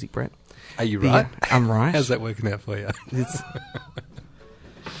playing the music, Brett. Are you right? I'm right. How's that working out for you? It's-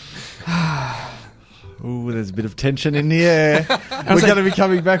 Ooh, there's a bit of tension in the air. We're going to be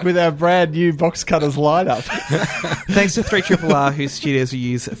coming back with our brand new Box Cutters lineup. Thanks to 3RRR, whose studios we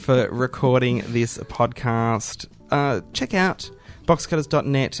use for recording this podcast. Check out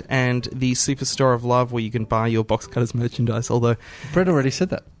boxcutters.net and the Superstore of Love, where you can buy your Box Cutters merchandise. Although, Brett already said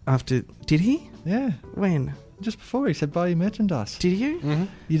that. did he? Yeah. When? Just before he said buy your merchandise. Did you? Mm-hmm.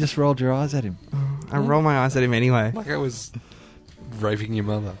 You just rolled your eyes at him. I roll my eyes at him anyway. Like I was raping your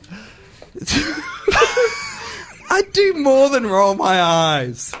mother. I do more than roll my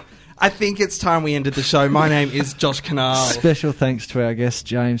eyes. I think it's time we ended the show. My name is Josh Canal. Special thanks to our guest,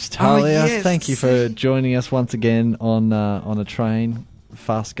 James Talia. yes. Thank you for joining us once again on a train,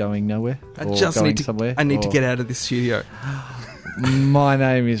 fast going nowhere. I or just going need to. somewhere. I need to or- get out of this studio. My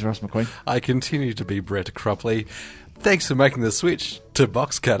name is Ross McQueen. I continue to be Brett Cropley. Thanks for making the switch to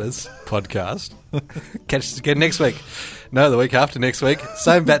Box Cutters podcast. Catch us again next week. No, the week after next week.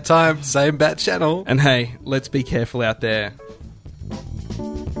 Same bat time, same bat channel. And hey, let's be careful out there.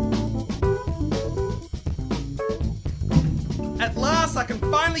 At last, I can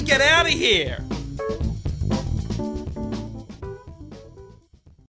finally get out of here.